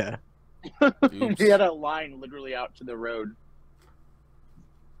 Yeah. We had a line literally out to the road.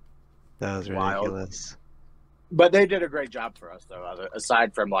 That was ridiculous. But they did a great job for us, though,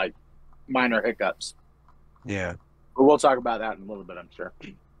 aside from like minor hiccups. Yeah. But we'll talk about that in a little bit, I'm sure.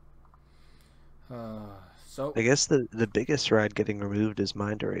 So I guess the biggest ride getting removed is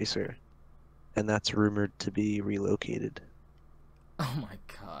Mind Eraser, and that's rumored to be relocated. Oh my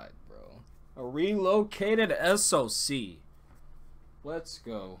god, bro. A relocated SOC. Let's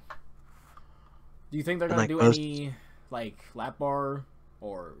go. Do you think they're going to do any like lap bar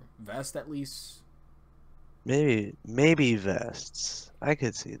or vest at least? Maybe vests. I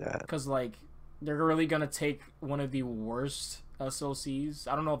could see that. Because like they're really gonna take one of the worst SLCs.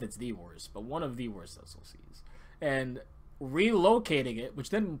 I don't know if it's the worst, but one of the worst SLCs, and relocating it, which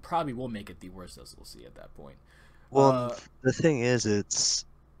then probably will make it the worst SLC at that point. Well, the thing is, it's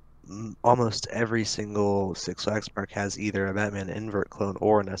almost every single Six Flags park has either a Batman invert clone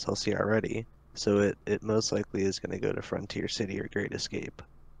or an SLC already, so it most likely is going to go to Frontier City or Great Escape.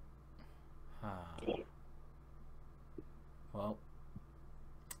 Well,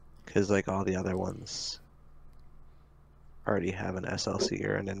 because like all the other ones already have an SLC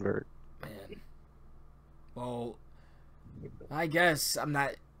or an invert. Man. Well, I guess I'm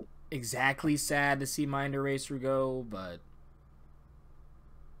not exactly sad to see Minder Racer go, but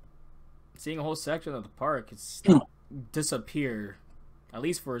seeing a whole section of the park it's disappear, at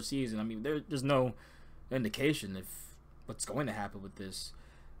least for a season. I mean, there's no indication if what's going to happen with this.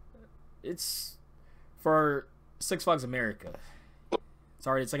 It's for Six Flags America.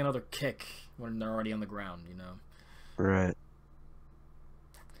 It's like another kick when they're already on the ground, you know. Right.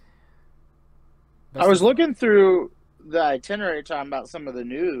 I was looking through the itinerary talking about some of the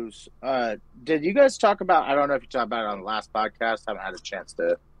news. Did you guys talk about, I don't know if you talked about it on the last podcast, I haven't had a chance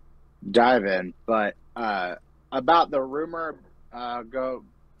to dive in, but about the rumor go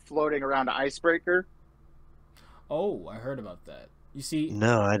floating around an icebreaker. Oh, I heard about that. You see,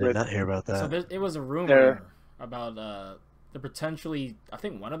 No, I did not hear about that. So it was a rumor about the potentially, I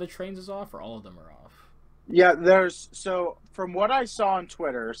think one of the trains is off or all of them are off. Yeah, so from what I saw on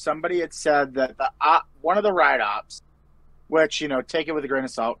Twitter, somebody had said that one of the ride ops, which, you know, take it with a grain of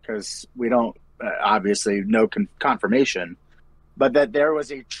salt because we don't obviously no confirmation, but that there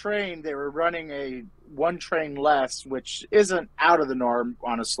was a train, they were running one train less, which isn't out of the norm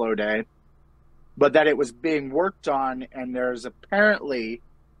on a slow day, but that it was being worked on, and there's apparently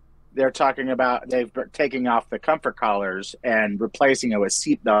they're talking about they've taking off the comfort collars and replacing it with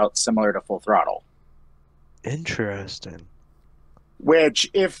seat belts similar to Full Throttle. Interesting. Which,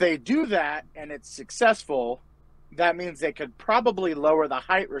 if they do that and it's successful, that means they could probably lower the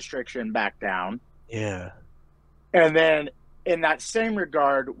height restriction back down. Yeah. And then, in that same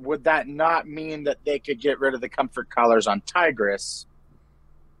regard, would that not mean that they could get rid of the comfort collars on Tigris?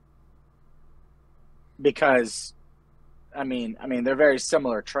 Because, I mean, they're very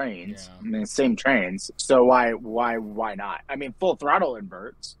similar trains. Yeah. I mean, same trains. So why not? I mean, Full Throttle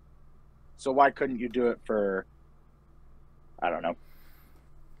inverts. So why couldn't you do it for, I don't know.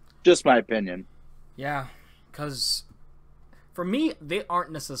 Just my opinion. Yeah, because for me, they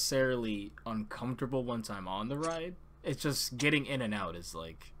aren't necessarily uncomfortable once I'm on the ride. It's just getting in and out is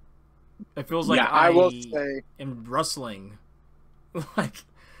like, it feels like I will say, am rustling. Like,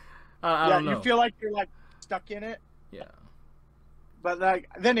 I don't know. You feel like you're like stuck in it. Yeah. But like,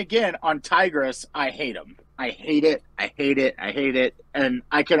 then again, on Tigris, I hate them. I hate it. I hate it. I hate it. And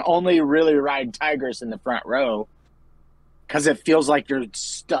I can only really ride Tigris in the front row because it feels like you're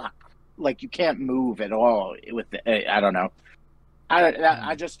stuck. Like you can't move at all with the, I don't know.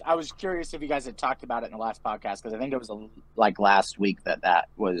 I was curious if you guys had talked about it in the last podcast because I think it was like last week that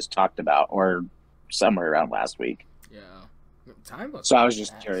was talked about or somewhere around last week. Yeah. Time so I was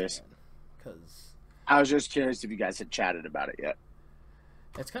just curious. Because I was just curious if you guys had chatted about it yet.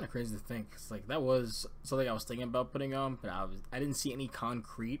 It's kind of crazy to think. It's like that was something I was thinking about putting on, but I didn't see any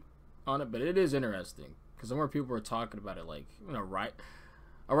concrete on it. But it is interesting because the more people were talking about it, like, you know,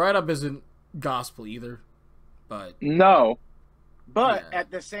 a write up isn't gospel either, but no. But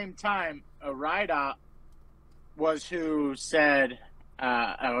at the same time, a write up was who said,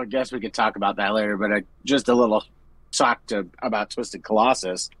 I guess we could talk about that later, but just a little talk about Twisted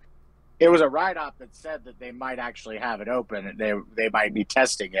Colossus. It was a write-up that said that they might actually have it open. They might be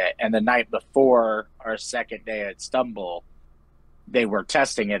testing it. And the night before our second day at Stumble, they were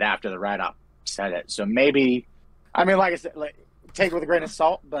testing it after the write-up said it. So maybe, I mean, like I said, like, take it with a grain of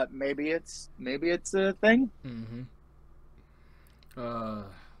salt, but maybe it's a thing. Mm-hmm.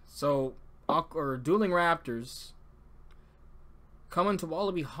 So Dueling Raptors coming to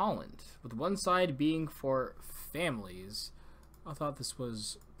Wallaby Holland, with one side being for families. I thought this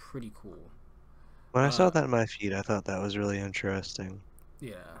was pretty cool. When I saw that in my feed, I thought that was really interesting.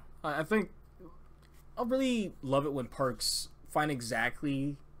 Yeah. I think I really love it when parks find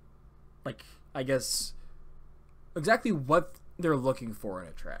exactly, like, I guess, exactly what they're looking for in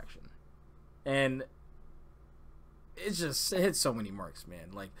an attraction. And it hits so many marks,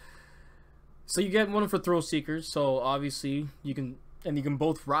 man. Like, so you get one for thrill seekers, so obviously you can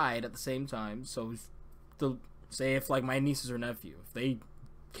both ride at the same time. So say if like my nieces or nephew, if they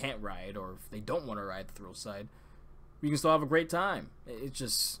can't ride or if they don't want to ride the thrill side, you can still have a great time. It's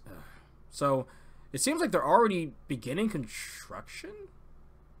just so it seems like they're already beginning construction.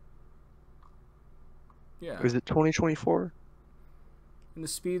 Yeah. Is it 2024? In the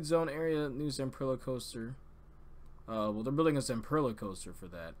Speed Zone area, new Zamperla coaster. Well, they're building a Zamperla coaster for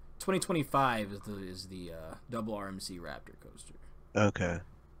that. 2025 is the double RMC Raptor coaster. Okay.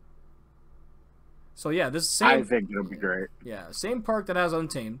 So yeah, I think it'll be great. Yeah, same park that has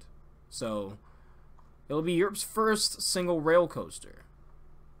Untamed. So it'll be Europe's first single rail coaster.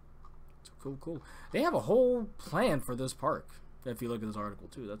 So cool. They have a whole plan for this park. If you look at this article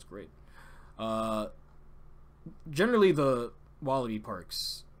too, that's great. generally the Wallaby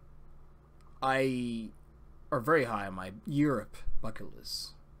parks are very high on my Europe bucket list.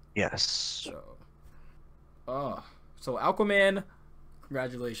 Yes. So Aquaman,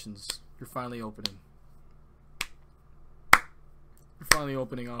 congratulations, you're finally opening. You're finally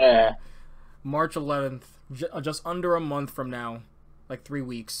opening on March 11th, just under a month from now, like 3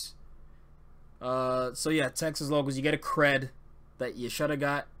 weeks. So yeah, Texas locals, you get a cred that you should have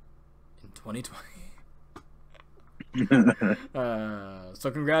got in 2020.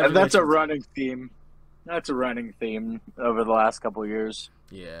 So congratulations. That's a running theme. That's a running theme over the last couple of years.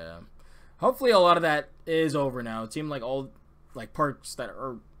 Yeah. Hopefully a lot of that is over now. It seemed like all like parks that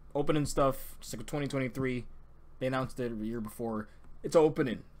are opening stuff, just like 2023, they announced it a year before. It's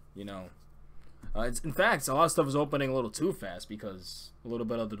opening, you know. In fact, a lot of stuff is opening a little too fast because a little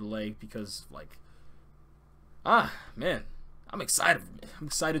bit of the delay because like, man, I'm excited. I'm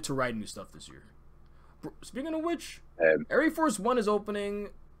excited to ride new stuff this year. Speaking of which, Air Force One is opening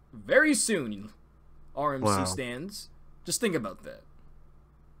very soon. RMC stands. Just think about that.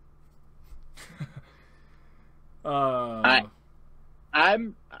 I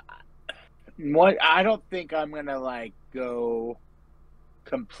don't think I'm gonna like go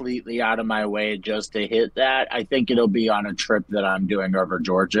completely out of my way just to hit that. I think it'll be on a trip that I'm doing over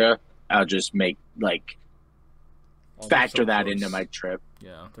Georgia. I'll just make like factor that into my trip.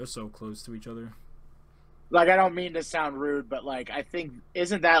 Yeah, they're so close to each other. Like, I don't mean to sound rude, but like, I think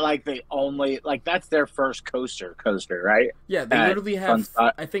isn't that like the only like that's their first coaster, right? Yeah, they literally have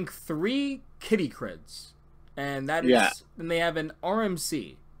I think 3 kitty creds, and that is and they have an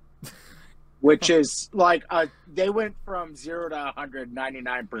RMC, which is like they went from 0 to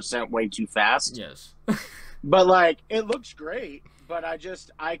 199% way too fast. Yes, but like it looks great. But I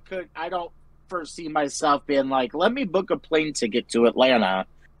don't foresee myself being like, let me book a plane ticket to Atlanta.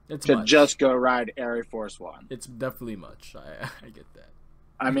 To just go ride Air Force One. It's definitely much. I get that.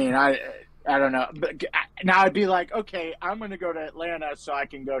 I mean, I don't know. But now I'd be like, okay, I'm going to go to Atlanta so I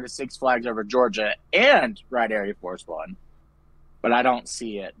can go to Six Flags over Georgia and ride Air Force One. But I don't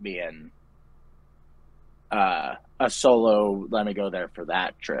see it being a solo, let me go there for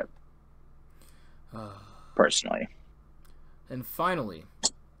that trip. Personally. And finally,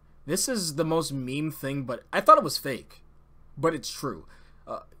 this is the most meme thing, but I thought it was fake. But it's true.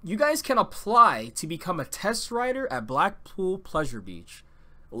 You guys can apply to become a test rider at Blackpool Pleasure Beach,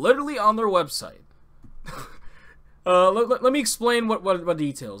 literally on their website. Let me explain what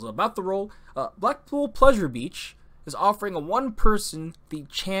details about the role. Blackpool Pleasure Beach is offering a one-person the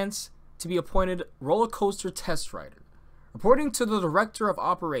chance to be appointed roller coaster test rider. According to the director of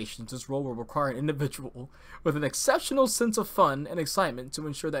operations, this role will require an individual with an exceptional sense of fun and excitement to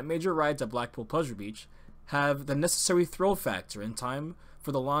ensure that major rides at Blackpool Pleasure Beach have the necessary thrill factor in time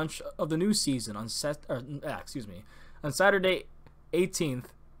for the launch of the new season on Saturday, 18th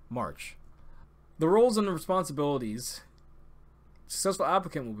March. The roles and the responsibilities: successful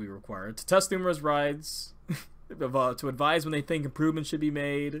applicant will be required to test numerous rides, to advise when they think improvements should be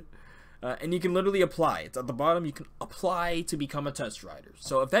made, and you can literally apply. It's at the bottom. You can apply to become a test rider.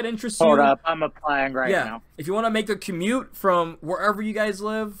 So if that interests you, hold up, I'm applying right now. If you want to make a commute from wherever you guys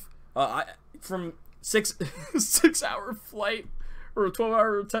live, from 6 hour flight or a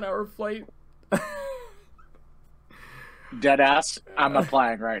 12-hour or 10-hour flight. Deadass, I'm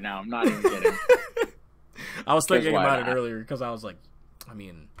applying right now. I'm not even kidding. I was thinking about it earlier because I was like, I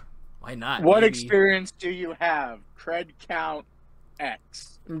mean, why not? What experience do you have? Cred count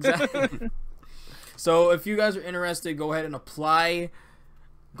X. Exactly. So if you guys are interested, go ahead and apply.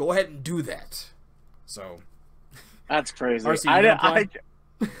 Go ahead and do that. So that's crazy.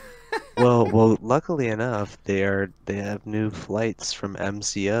 Well, luckily enough, they have new flights from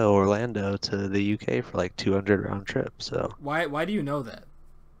MCO Orlando to the UK for like 200 round trip. So why do you know that?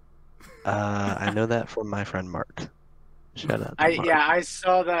 I know that from my friend Mark. Shout out. Mark. Yeah, I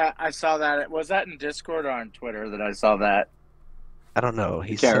saw that. Was that in Discord or on Twitter that I saw that? I don't know.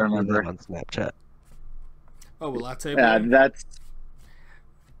 He sent me that on Snapchat. Oh, well, I'll tell you. Yeah, that's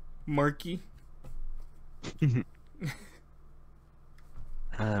Marky.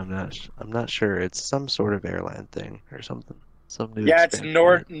 I'm not sure. It's some sort of airline thing or something. Some new. Yeah, it's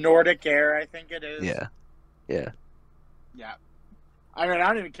Nordic Air, I think it is. Yeah. I mean, I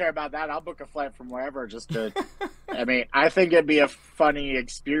don't even care about that. I'll book a flight from wherever just to. I mean, I think it'd be a funny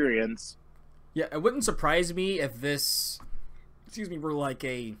experience. Yeah, it wouldn't surprise me if this, were like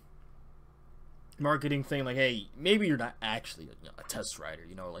a marketing thing. Like, hey, maybe you're not actually a test rider.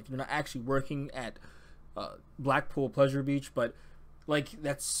 Like you're not actually working at Blackpool Pleasure Beach, but like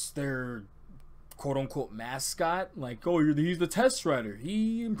that's their quote unquote mascot. Like, oh, he's the test rider.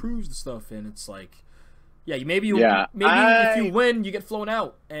 He improves the stuff, and it's like, Yeah, maybe if you win, you get flown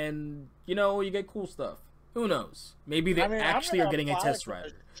out, and you get cool stuff. Who knows? Maybe they actually are getting a test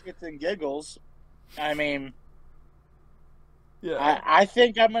rider. Shits and giggles. I mean, yeah. I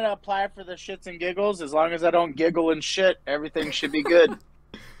think I'm gonna apply for the shits and giggles. As long as I don't giggle and shit, everything should be good.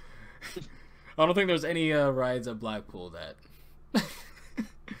 I don't think there's any rides at Blackpool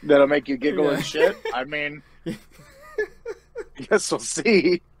that'll make you giggle and shit. I mean, I guess we'll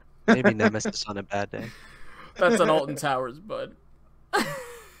see. Maybe Nemesis on a bad day. That's an Alton Towers, bud.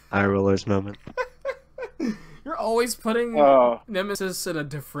 Eye rollers moment. You're always putting Nemesis in a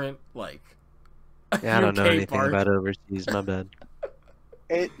different, like... Yeah, I don't know anything park. about overseas, my bad.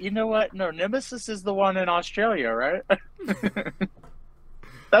 You know what? No, Nemesis is the one in Australia, right?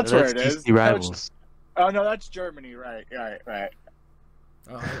 That's where it is. DC Rivals. Oh, no, that's Germany, right. I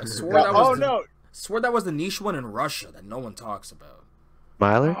swore that was the niche one in Russia that no one talks about.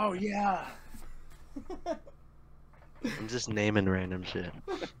 Myler? Oh, yeah. I'm just naming random shit.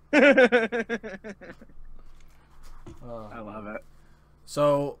 I love it.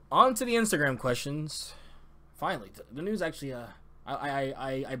 So, on to the Instagram questions. Finally, the news actually,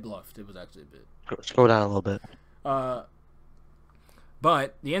 I bluffed. It was actually a bit. Scroll down a little bit.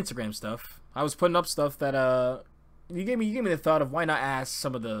 But the Instagram stuff, I was putting up stuff that you gave me the thought of why not ask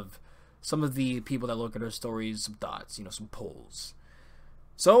some of the people that look at our stories some thoughts, some polls.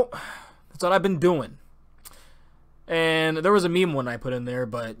 So that's what I've been doing. And there was a meme one I put in there,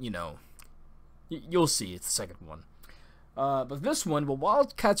 but you'll see. It's the second one. But this one, will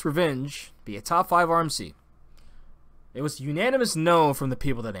Wildcats Revenge be a top 5 RMC? It was unanimous no from the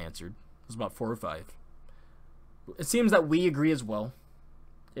people that answered. It was about 4 or 5. It seems that we agree as well.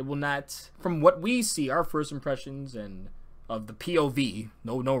 It will not, from what we see, our first impressions and of the POV,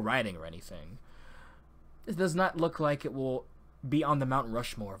 no writing or anything, it does not look like it will be on the Mount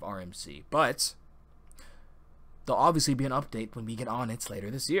Rushmore of RMC. But there'll obviously be an update when we get on it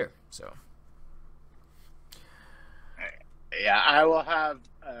later this year. So yeah, I will have.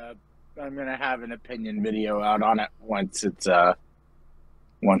 I'm gonna have an opinion video out on it once it's open.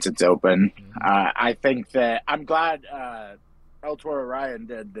 Mm-hmm. I think that I'm glad El Toro Ryan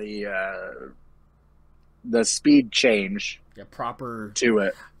did the speed change. Yeah, proper to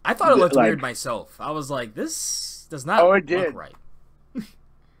it. I thought it looked weird myself. I was like, this does not look right.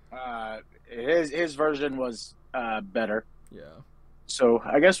 His version was better. Yeah. So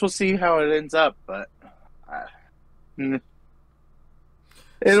I guess we'll see how it ends up, but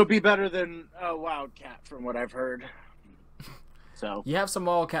it'll be better than Wildcat from what I've heard. So you have some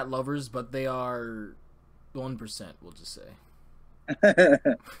Wildcat lovers, but they are 1%. We'll just say.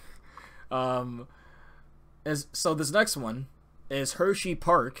 So this next one is Hershey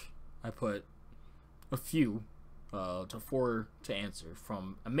Park. I put a few to 4 to answer,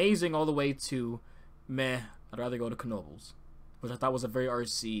 from amazing all the way to meh. I'd rather go to Knoebels, which I thought was a very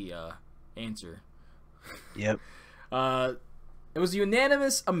RC answer. Yep. It was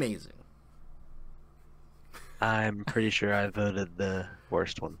unanimous amazing. I'm pretty sure I voted the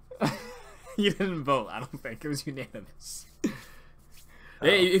worst one. You didn't vote. I don't think it was unanimous.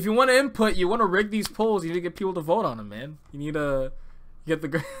 Hey, if you want to input, you want to rig these polls, you need to get people to vote on them, man. You need to get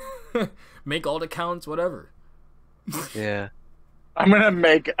the make all the counts, whatever. Yeah.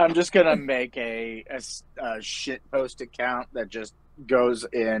 I'm just gonna make a shit post account that just goes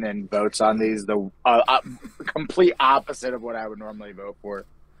in and votes on these. The complete opposite of what I would normally vote for.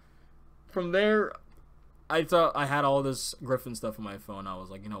 From there, I thought I had all this Griffin stuff on my phone. I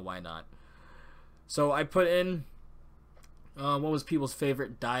was like, why not? So I put in what was people's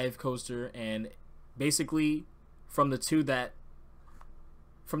favorite dive coaster, and basically from the two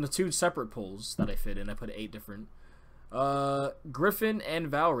separate polls that I fit in, I put 8 different. Griffin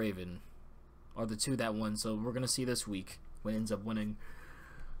and Valraven are the 2 that won, so we're gonna see this week what ends up winning.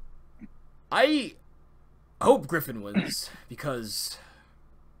 I hope Griffin wins because,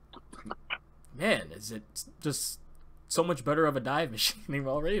 man, is it just so much better of a dive machine than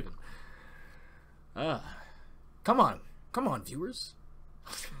Valraven. Come on, viewers.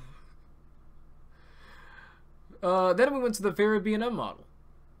 Then we went to the favorite B&M model.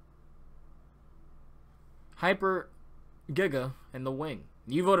 Hyper, Giga, and the Wing.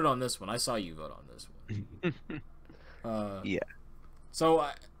 You voted on this one. I saw you vote on this one. Yeah. So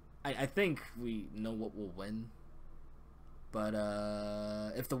I think we know what will win. But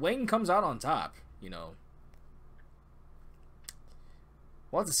if the Wing comes out on top, we'll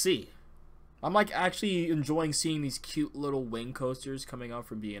have to see. I'm actually enjoying seeing these cute little wing coasters coming out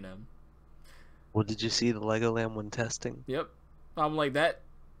from B&M. Well, did you see the Legoland one testing? Yep. I'm like, that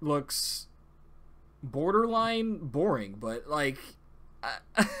looks borderline boring, but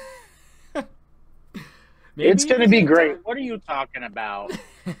Maybe It's gonna be same great. time. What are you talking about?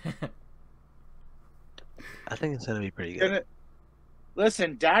 I think it's gonna be pretty good.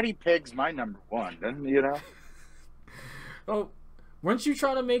 Listen, Daddy Pig's my number one, you know? Oh, weren't you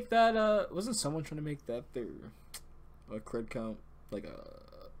trying to make that? Wasn't someone trying to make that their cred count, like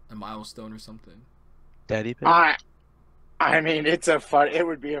a milestone or something? Daddy Pig? I mean, it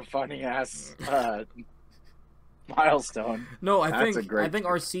would be a funny ass milestone. No, I That's think a great. I think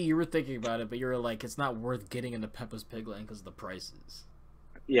RC, you were thinking about it, but you were like, it's not worth getting into Peppa's Pigland because of the prices.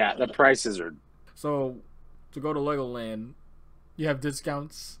 Yeah, the prices are. So, to go to Legoland, you have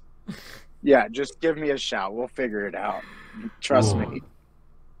discounts. Yeah, just give me a shout. We'll figure it out. Trust me.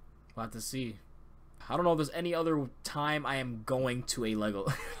 We'll have to see. I don't know if there's any other time I am going to a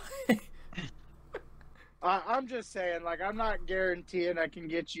Lego. I'm just saying, like, I'm not guaranteeing I can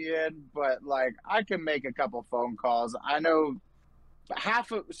get you in, but like, I can make a couple phone calls. I know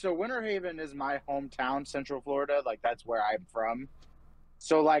so Winter Haven is my hometown, Central Florida. Like, that's where I'm from.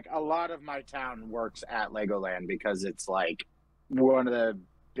 So, like, a lot of my town works at Legoland because it's like one of the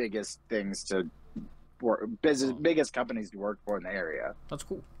biggest things to work, biggest companies to work for in the area. That's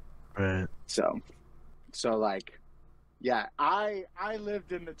cool. Right. So like, yeah, I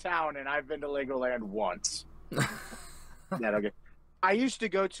lived in the town and I've been to Legoland once. Yeah, okay. I used to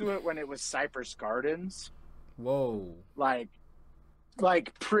go to it when it was Cypress Gardens. Whoa. I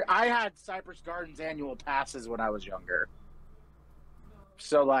had Cypress Gardens annual passes when I was younger.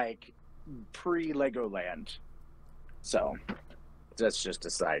 So like pre-Legoland. So that's just a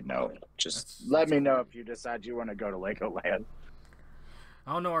side note. Let me know if you decide you want to go to Legoland.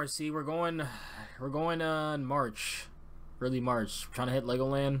 I don't know, RC. We're going in March. Early March. Trying to hit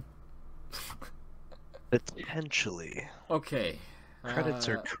Legoland. Potentially. Okay. Credits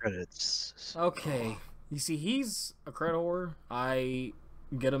are credits. So. Okay. You see, he's a credit whore. I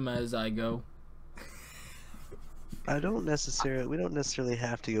get him as I go. We don't necessarily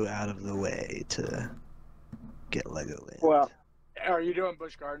have to go out of the way to get Legoland. Well, are you doing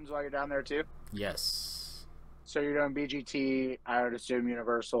Busch Gardens while you're down there too? Yes. So you're doing BGT, I would assume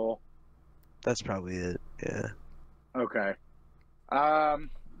Universal. That's probably it, yeah. Okay. I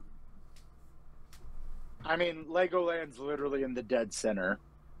mean, Legoland's literally in the dead center.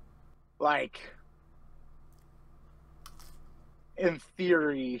 Like, in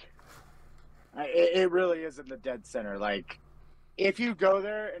theory, it really is in the dead center. Like, if you go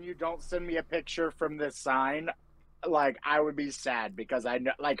there and you don't send me a picture from this sign, like, I would be sad because I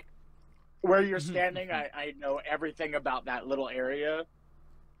know, like, where you're standing, I know everything about that little area.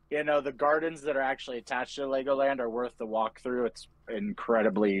 You know, the gardens that are actually attached to Legoland are worth the walk through. It's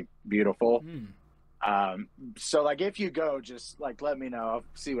incredibly beautiful. So, like, if you go, just, like, let me know. I'll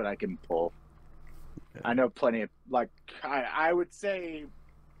see what I can pull. Okay. I know plenty of, like, I would say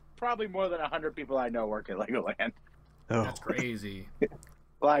probably more than 100 people I know work at Legoland. Oh. That's crazy.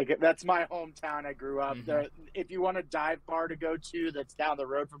 Like, that's my hometown. I grew up there. If you want a dive bar to go to that's down the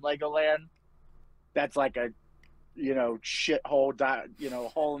road from Legoland, that's like a, you know, shithole,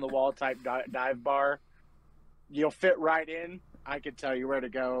 hole in the wall type dive bar. You'll fit right in. I can tell you where to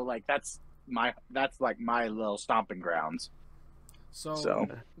go. Like, that's like my little stomping grounds. So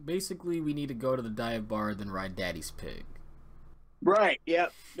basically, we need to go to the dive bar, then ride Daddy's Pig. Right.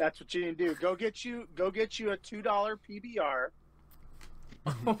 Yep. That's what you need to do. Go get you a $2 PBR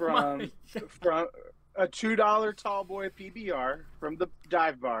from a $2 tall boy PBR from the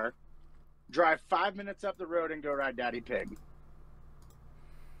dive bar. Drive 5 minutes up the road and go ride Daddy Pig.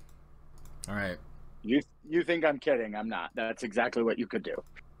 All right. You think I'm kidding? I'm not. That's exactly what you could do.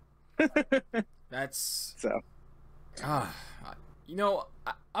 That's so. You know,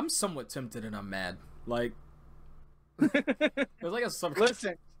 I'm somewhat tempted and I'm mad. Like, there's like a sub.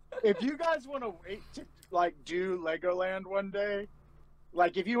 Listen, if you guys want to wait to like do Legoland one day,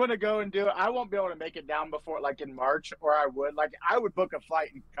 like if you want to go and do it, I won't be able to make it down before like in March, or I would book a flight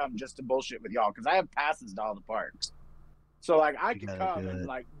and come just to bullshit with y'all because I have passes to all the parks. So like I could come and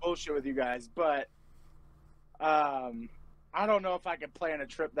like bullshit with you guys, but I don't know if I can plan a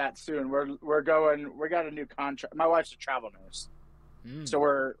trip that soon. We got a new contract. My wife's a travel nurse. So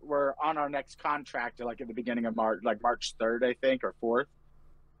we're on our next contract like at the beginning of March, like March 3rd, I think, or 4th.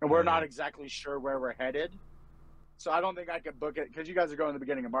 And we're not exactly sure where we're headed. So I don't think I could book it because you guys are going at the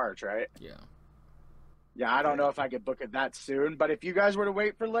beginning of March, right? Yeah. Yeah, I don't know if I could book it that soon. But if you guys were to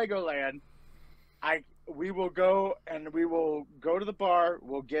wait for Legoland, we will go to the bar,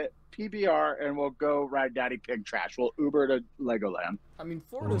 we'll get PBR, and we'll go ride Daddy Pig Trash. We'll Uber to Legoland. I mean,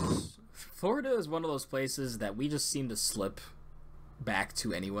 Florida is one of those places that we just seem to slip back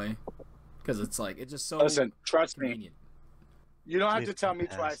to anyway, because it's like it's just so. Listen, trust convenient. me. You don't have to tell me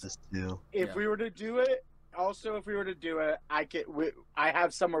twice. If we were to do it, also, if we were to do it, I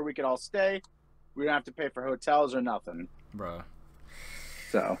have somewhere we could all stay. We don't have to pay for hotels or nothing. Bruh.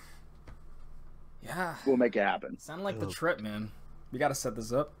 So, yeah, we'll make it happen. Sound like the trip, man. We gotta set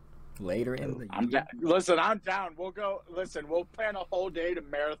this up later in the year. Listen, I'm down. We'll go. Listen, we'll plan a whole day to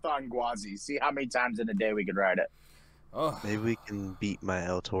marathon Gwazi. See how many times in a day we can ride it. Oh, maybe we can beat my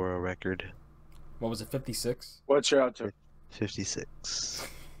El Toro record. What was it, 56? What's your El Toro? 56.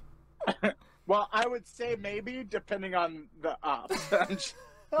 Well, I would say maybe, depending on the ops. Yeah.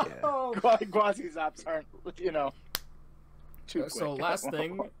 Gwazi's ops aren't, too quick. So last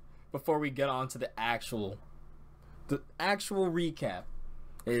thing, before we get on to the actual recap,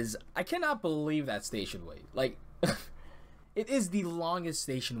 is I cannot believe that station wait. Like, it is the longest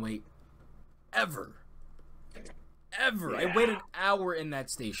station wait ever. Ever. Yeah. I waited an hour in that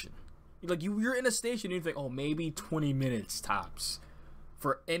station. Like, you're in a station and you think, oh, maybe 20 minutes tops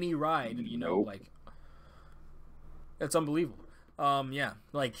for any ride, Nope. like, it's unbelievable. Yeah,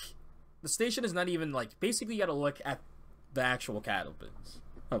 like, the station is not even, like, basically you gotta look at the actual cattle bins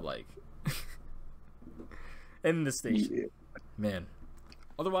of, like, in the station. Yeah. Man.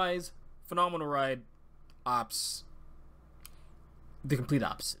 Otherwise, phenomenal ride, ops, the complete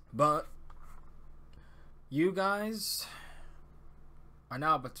opposite. But you guys are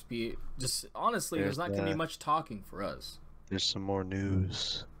now about to be, just, honestly, there's not gonna be much talking for us. There's some more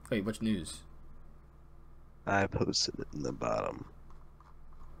news. Wait, which news? I posted it in the bottom.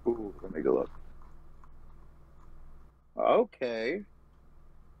 Ooh, let me go look. Okay.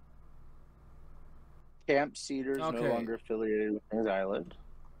 Camp Cedars no longer affiliated with his island.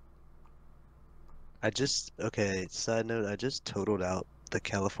 Side note, I just totaled out the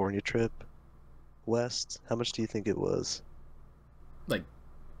California trip. West, how much do you think it was? Like,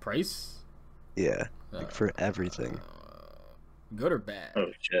 price? Yeah, like for everything. Good or bad?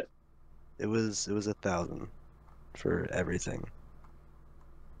 Oh shit! It was 1,000 for everything.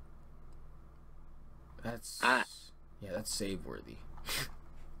 That's that's save worthy.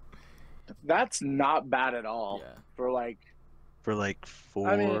 That's not bad at all. Yeah. For like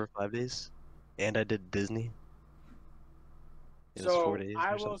 4 or 5 days, and I did Disney. It was 4 days.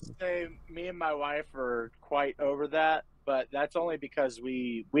 I will say, me and my wife are quite over that, but that's only because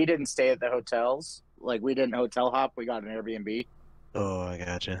we didn't stay at the hotels. Like, we didn't hotel hop. We got an Airbnb. Oh, I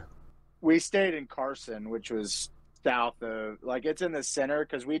gotcha. We stayed in Carson, which was south of, like, it's in the center,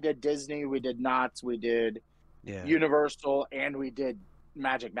 because we did Disney, we did Knott's, we did Universal, and we did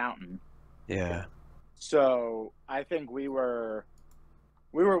Magic Mountain. Yeah. So I think we were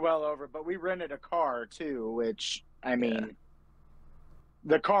well over, but we rented a car too, which, I mean,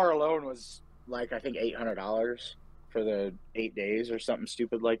 the car alone was like, I think $800 for the 8 days or something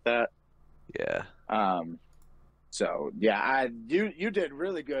stupid like that. Yeah. So yeah, you did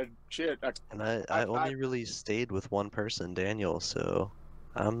really good shit. And I only really stayed with one person, Daniel. So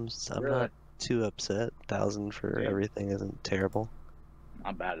I'm really not too upset. 1,000 for everything isn't terrible.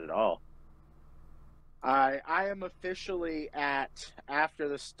 Not bad at all. I am officially at, after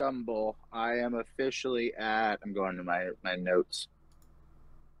the stumble, I am officially at, I'm going to my notes,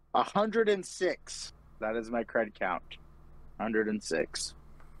 106. That is my cred count. 106.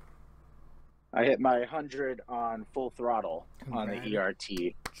 I hit my 100 on full throttle on the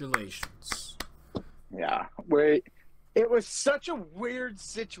ERT. Congratulations. Yeah. It was such a weird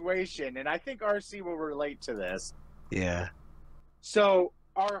situation, and I think RC will relate to this. Yeah. So,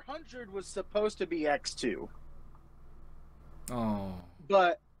 our 100 was supposed to be X2. Oh.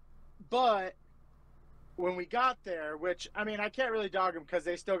 But when we got there, which, I mean, I can't really dog them because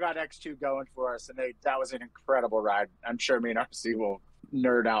they still got X2 going for us, and that was an incredible ride. I'm sure me and RC will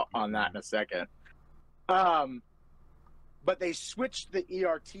nerd out on that in a second. But they switched the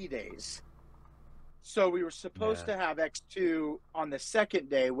ERT days. So we were supposed to have X2 on the second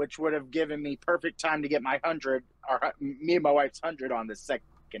day, which would have given me perfect time to get my 100, or me and my wife's 100 on the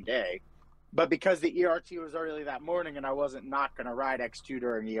second day. But because the ERT was early that morning and I wasn't not going to ride X2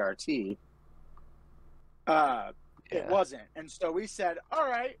 during ERT, it wasn't. And so we said, all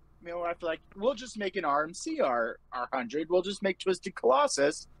right, me and my wife, like, we'll just make an RMC our 100. We'll just make Twisted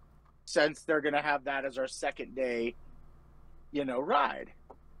Colossus, since they're going to have that as our second day, ride.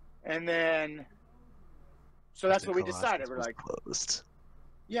 And then, so that's what we decided. We're like, closed.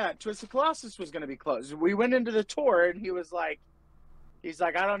 Yeah, Twisted Colossus was going to be closed. We went into the tour, and he's like,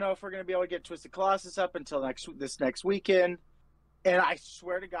 I don't know if we're going to be able to get Twisted Colossus up until this next weekend. And I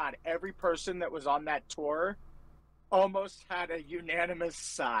swear to God, every person that was on that tour almost had a unanimous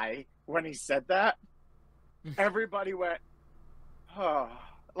sigh when he said that. Everybody went, oh,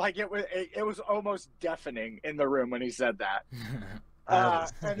 like it was almost deafening in the room when he said that.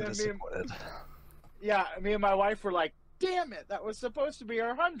 And then Yeah, me and my wife were like, damn it, that was supposed to be our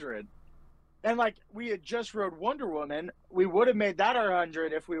 100. And like, we had just rode Wonder Woman. We would have made that our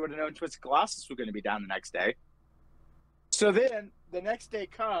 100 if we would have known Twisted Colossus was going to be down the next day. So then the next day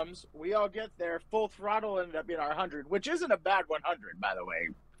comes, we all get there, Full Throttle ended up being our 100, which isn't a bad 100, by the way.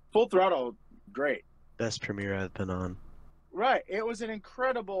 Full Throttle, great. Best premiere I've been on. Right. It was an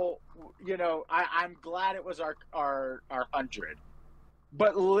incredible, I'm glad it was our 100.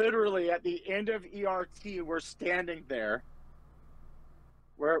 But literally at the end of ERT, we're standing there.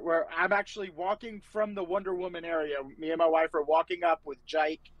 Where I'm actually walking from the Wonder Woman area. Me and my wife are walking up with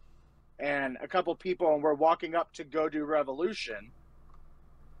Jake and a couple people, and we're walking up to go do Revolution.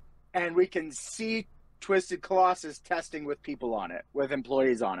 And we can see Twisted Colossus testing with people on it, with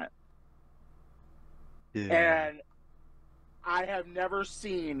employees on it. Yeah. And I have never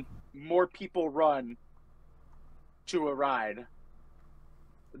seen more people run to a ride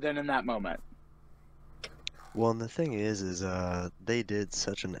than in that moment. Well, and the thing is they did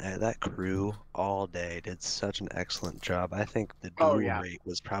that crew all day did such an excellent job. I think the duel rate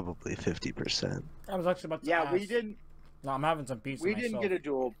was probably 50%. I was actually about to ask. we didn't. No, I'm having some pizza We myself. didn't get a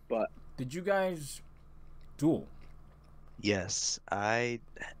duel, but Did you guys duel? Yes, I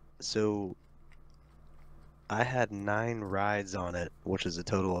had 9 rides on it, which is a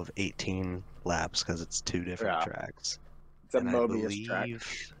total of 18 laps because it's 2 different tracks. it's a And Mobius track.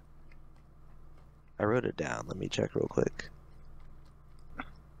 I wrote it down. Let me check real quick.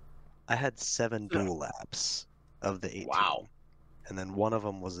 I had 7 dual laps of the 18. Wow. And then one of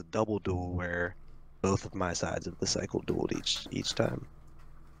them was a double duel where both of my sides of the cycle dueled each time.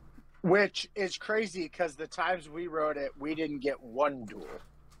 Which is crazy because the times we rode it, we didn't get one duel.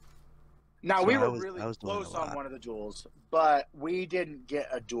 Now, So we I were was really doing close a lot. on one of the duels, but we didn't get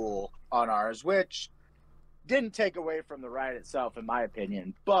a duel on ours, which didn't take away from the ride itself, in my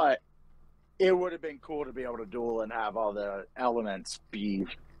opinion. But it would have been cool to be able to duel and have all the elements be,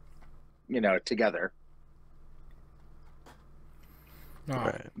 together.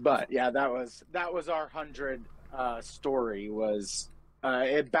 Right. But yeah, that was our 100 story.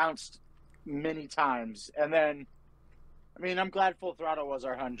 It bounced many times, and then, I'm glad Full Throttle was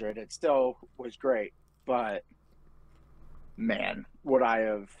our 100. It still was great, but man, would I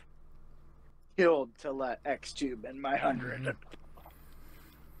have killed to let X Tube in my 100?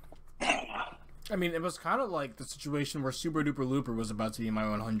 It was kind of like the situation where Super Duper Looper was about to be my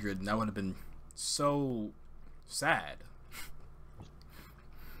 100, and that would have been so sad.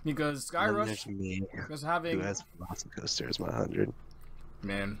 Because Skyrush me, was having... who has Velocicoaster as my 100.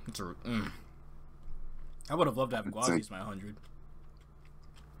 Man, I would have loved to have Guazi's my 100.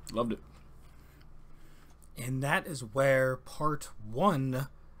 Loved it. And that is where part 1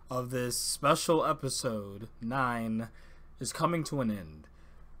 of this special episode 9 is coming to an end.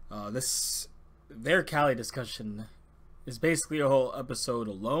 Their Cali discussion is basically a whole episode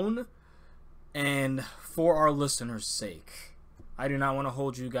alone, and for our listeners' sake, I do not want to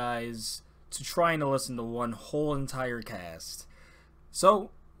hold you guys to trying to listen to one whole entire cast.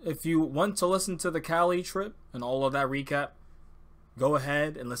 So, if you want to listen to the Cali trip and all of that recap, go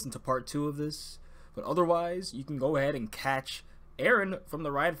ahead and listen to part 2 of this. But otherwise, you can go ahead and catch Aaron from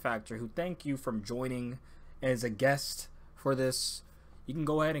the Ride Factor, who thank you for joining as a guest for this. You can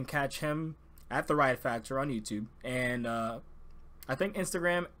go ahead and catch him at the Ride Factor on YouTube, and I think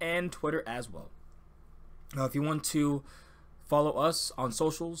Instagram and Twitter as well. Now, if you want to follow us on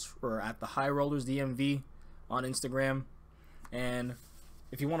socials, we're at the High Rollers DMV on Instagram, and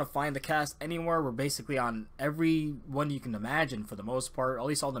if you want to find the cast anywhere, we're basically on every one you can imagine for the most part, at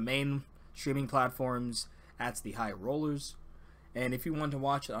least all the main streaming platforms. That's the High Rollers. And if you want to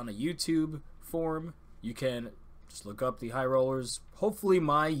watch it on a YouTube form, you can just look up the High Rollers. Hopefully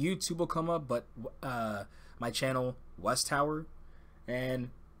my YouTube will come up, but my channel, Westhower. And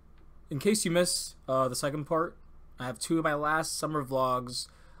in case you miss the second part, I have 2 of my last summer vlogs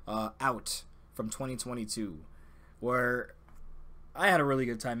out from 2022, where I had a really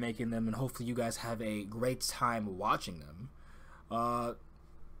good time making them, and hopefully you guys have a great time watching them.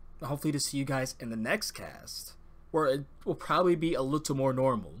 Hopefully to see you guys in the next cast, where it will probably be a little more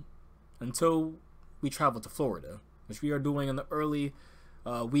normal until we travel to Florida, which we are doing in the early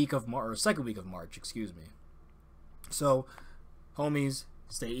week of March, or second week of March, excuse me. So, homies,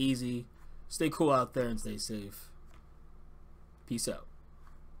 stay easy, stay cool out there, and stay safe. Peace out.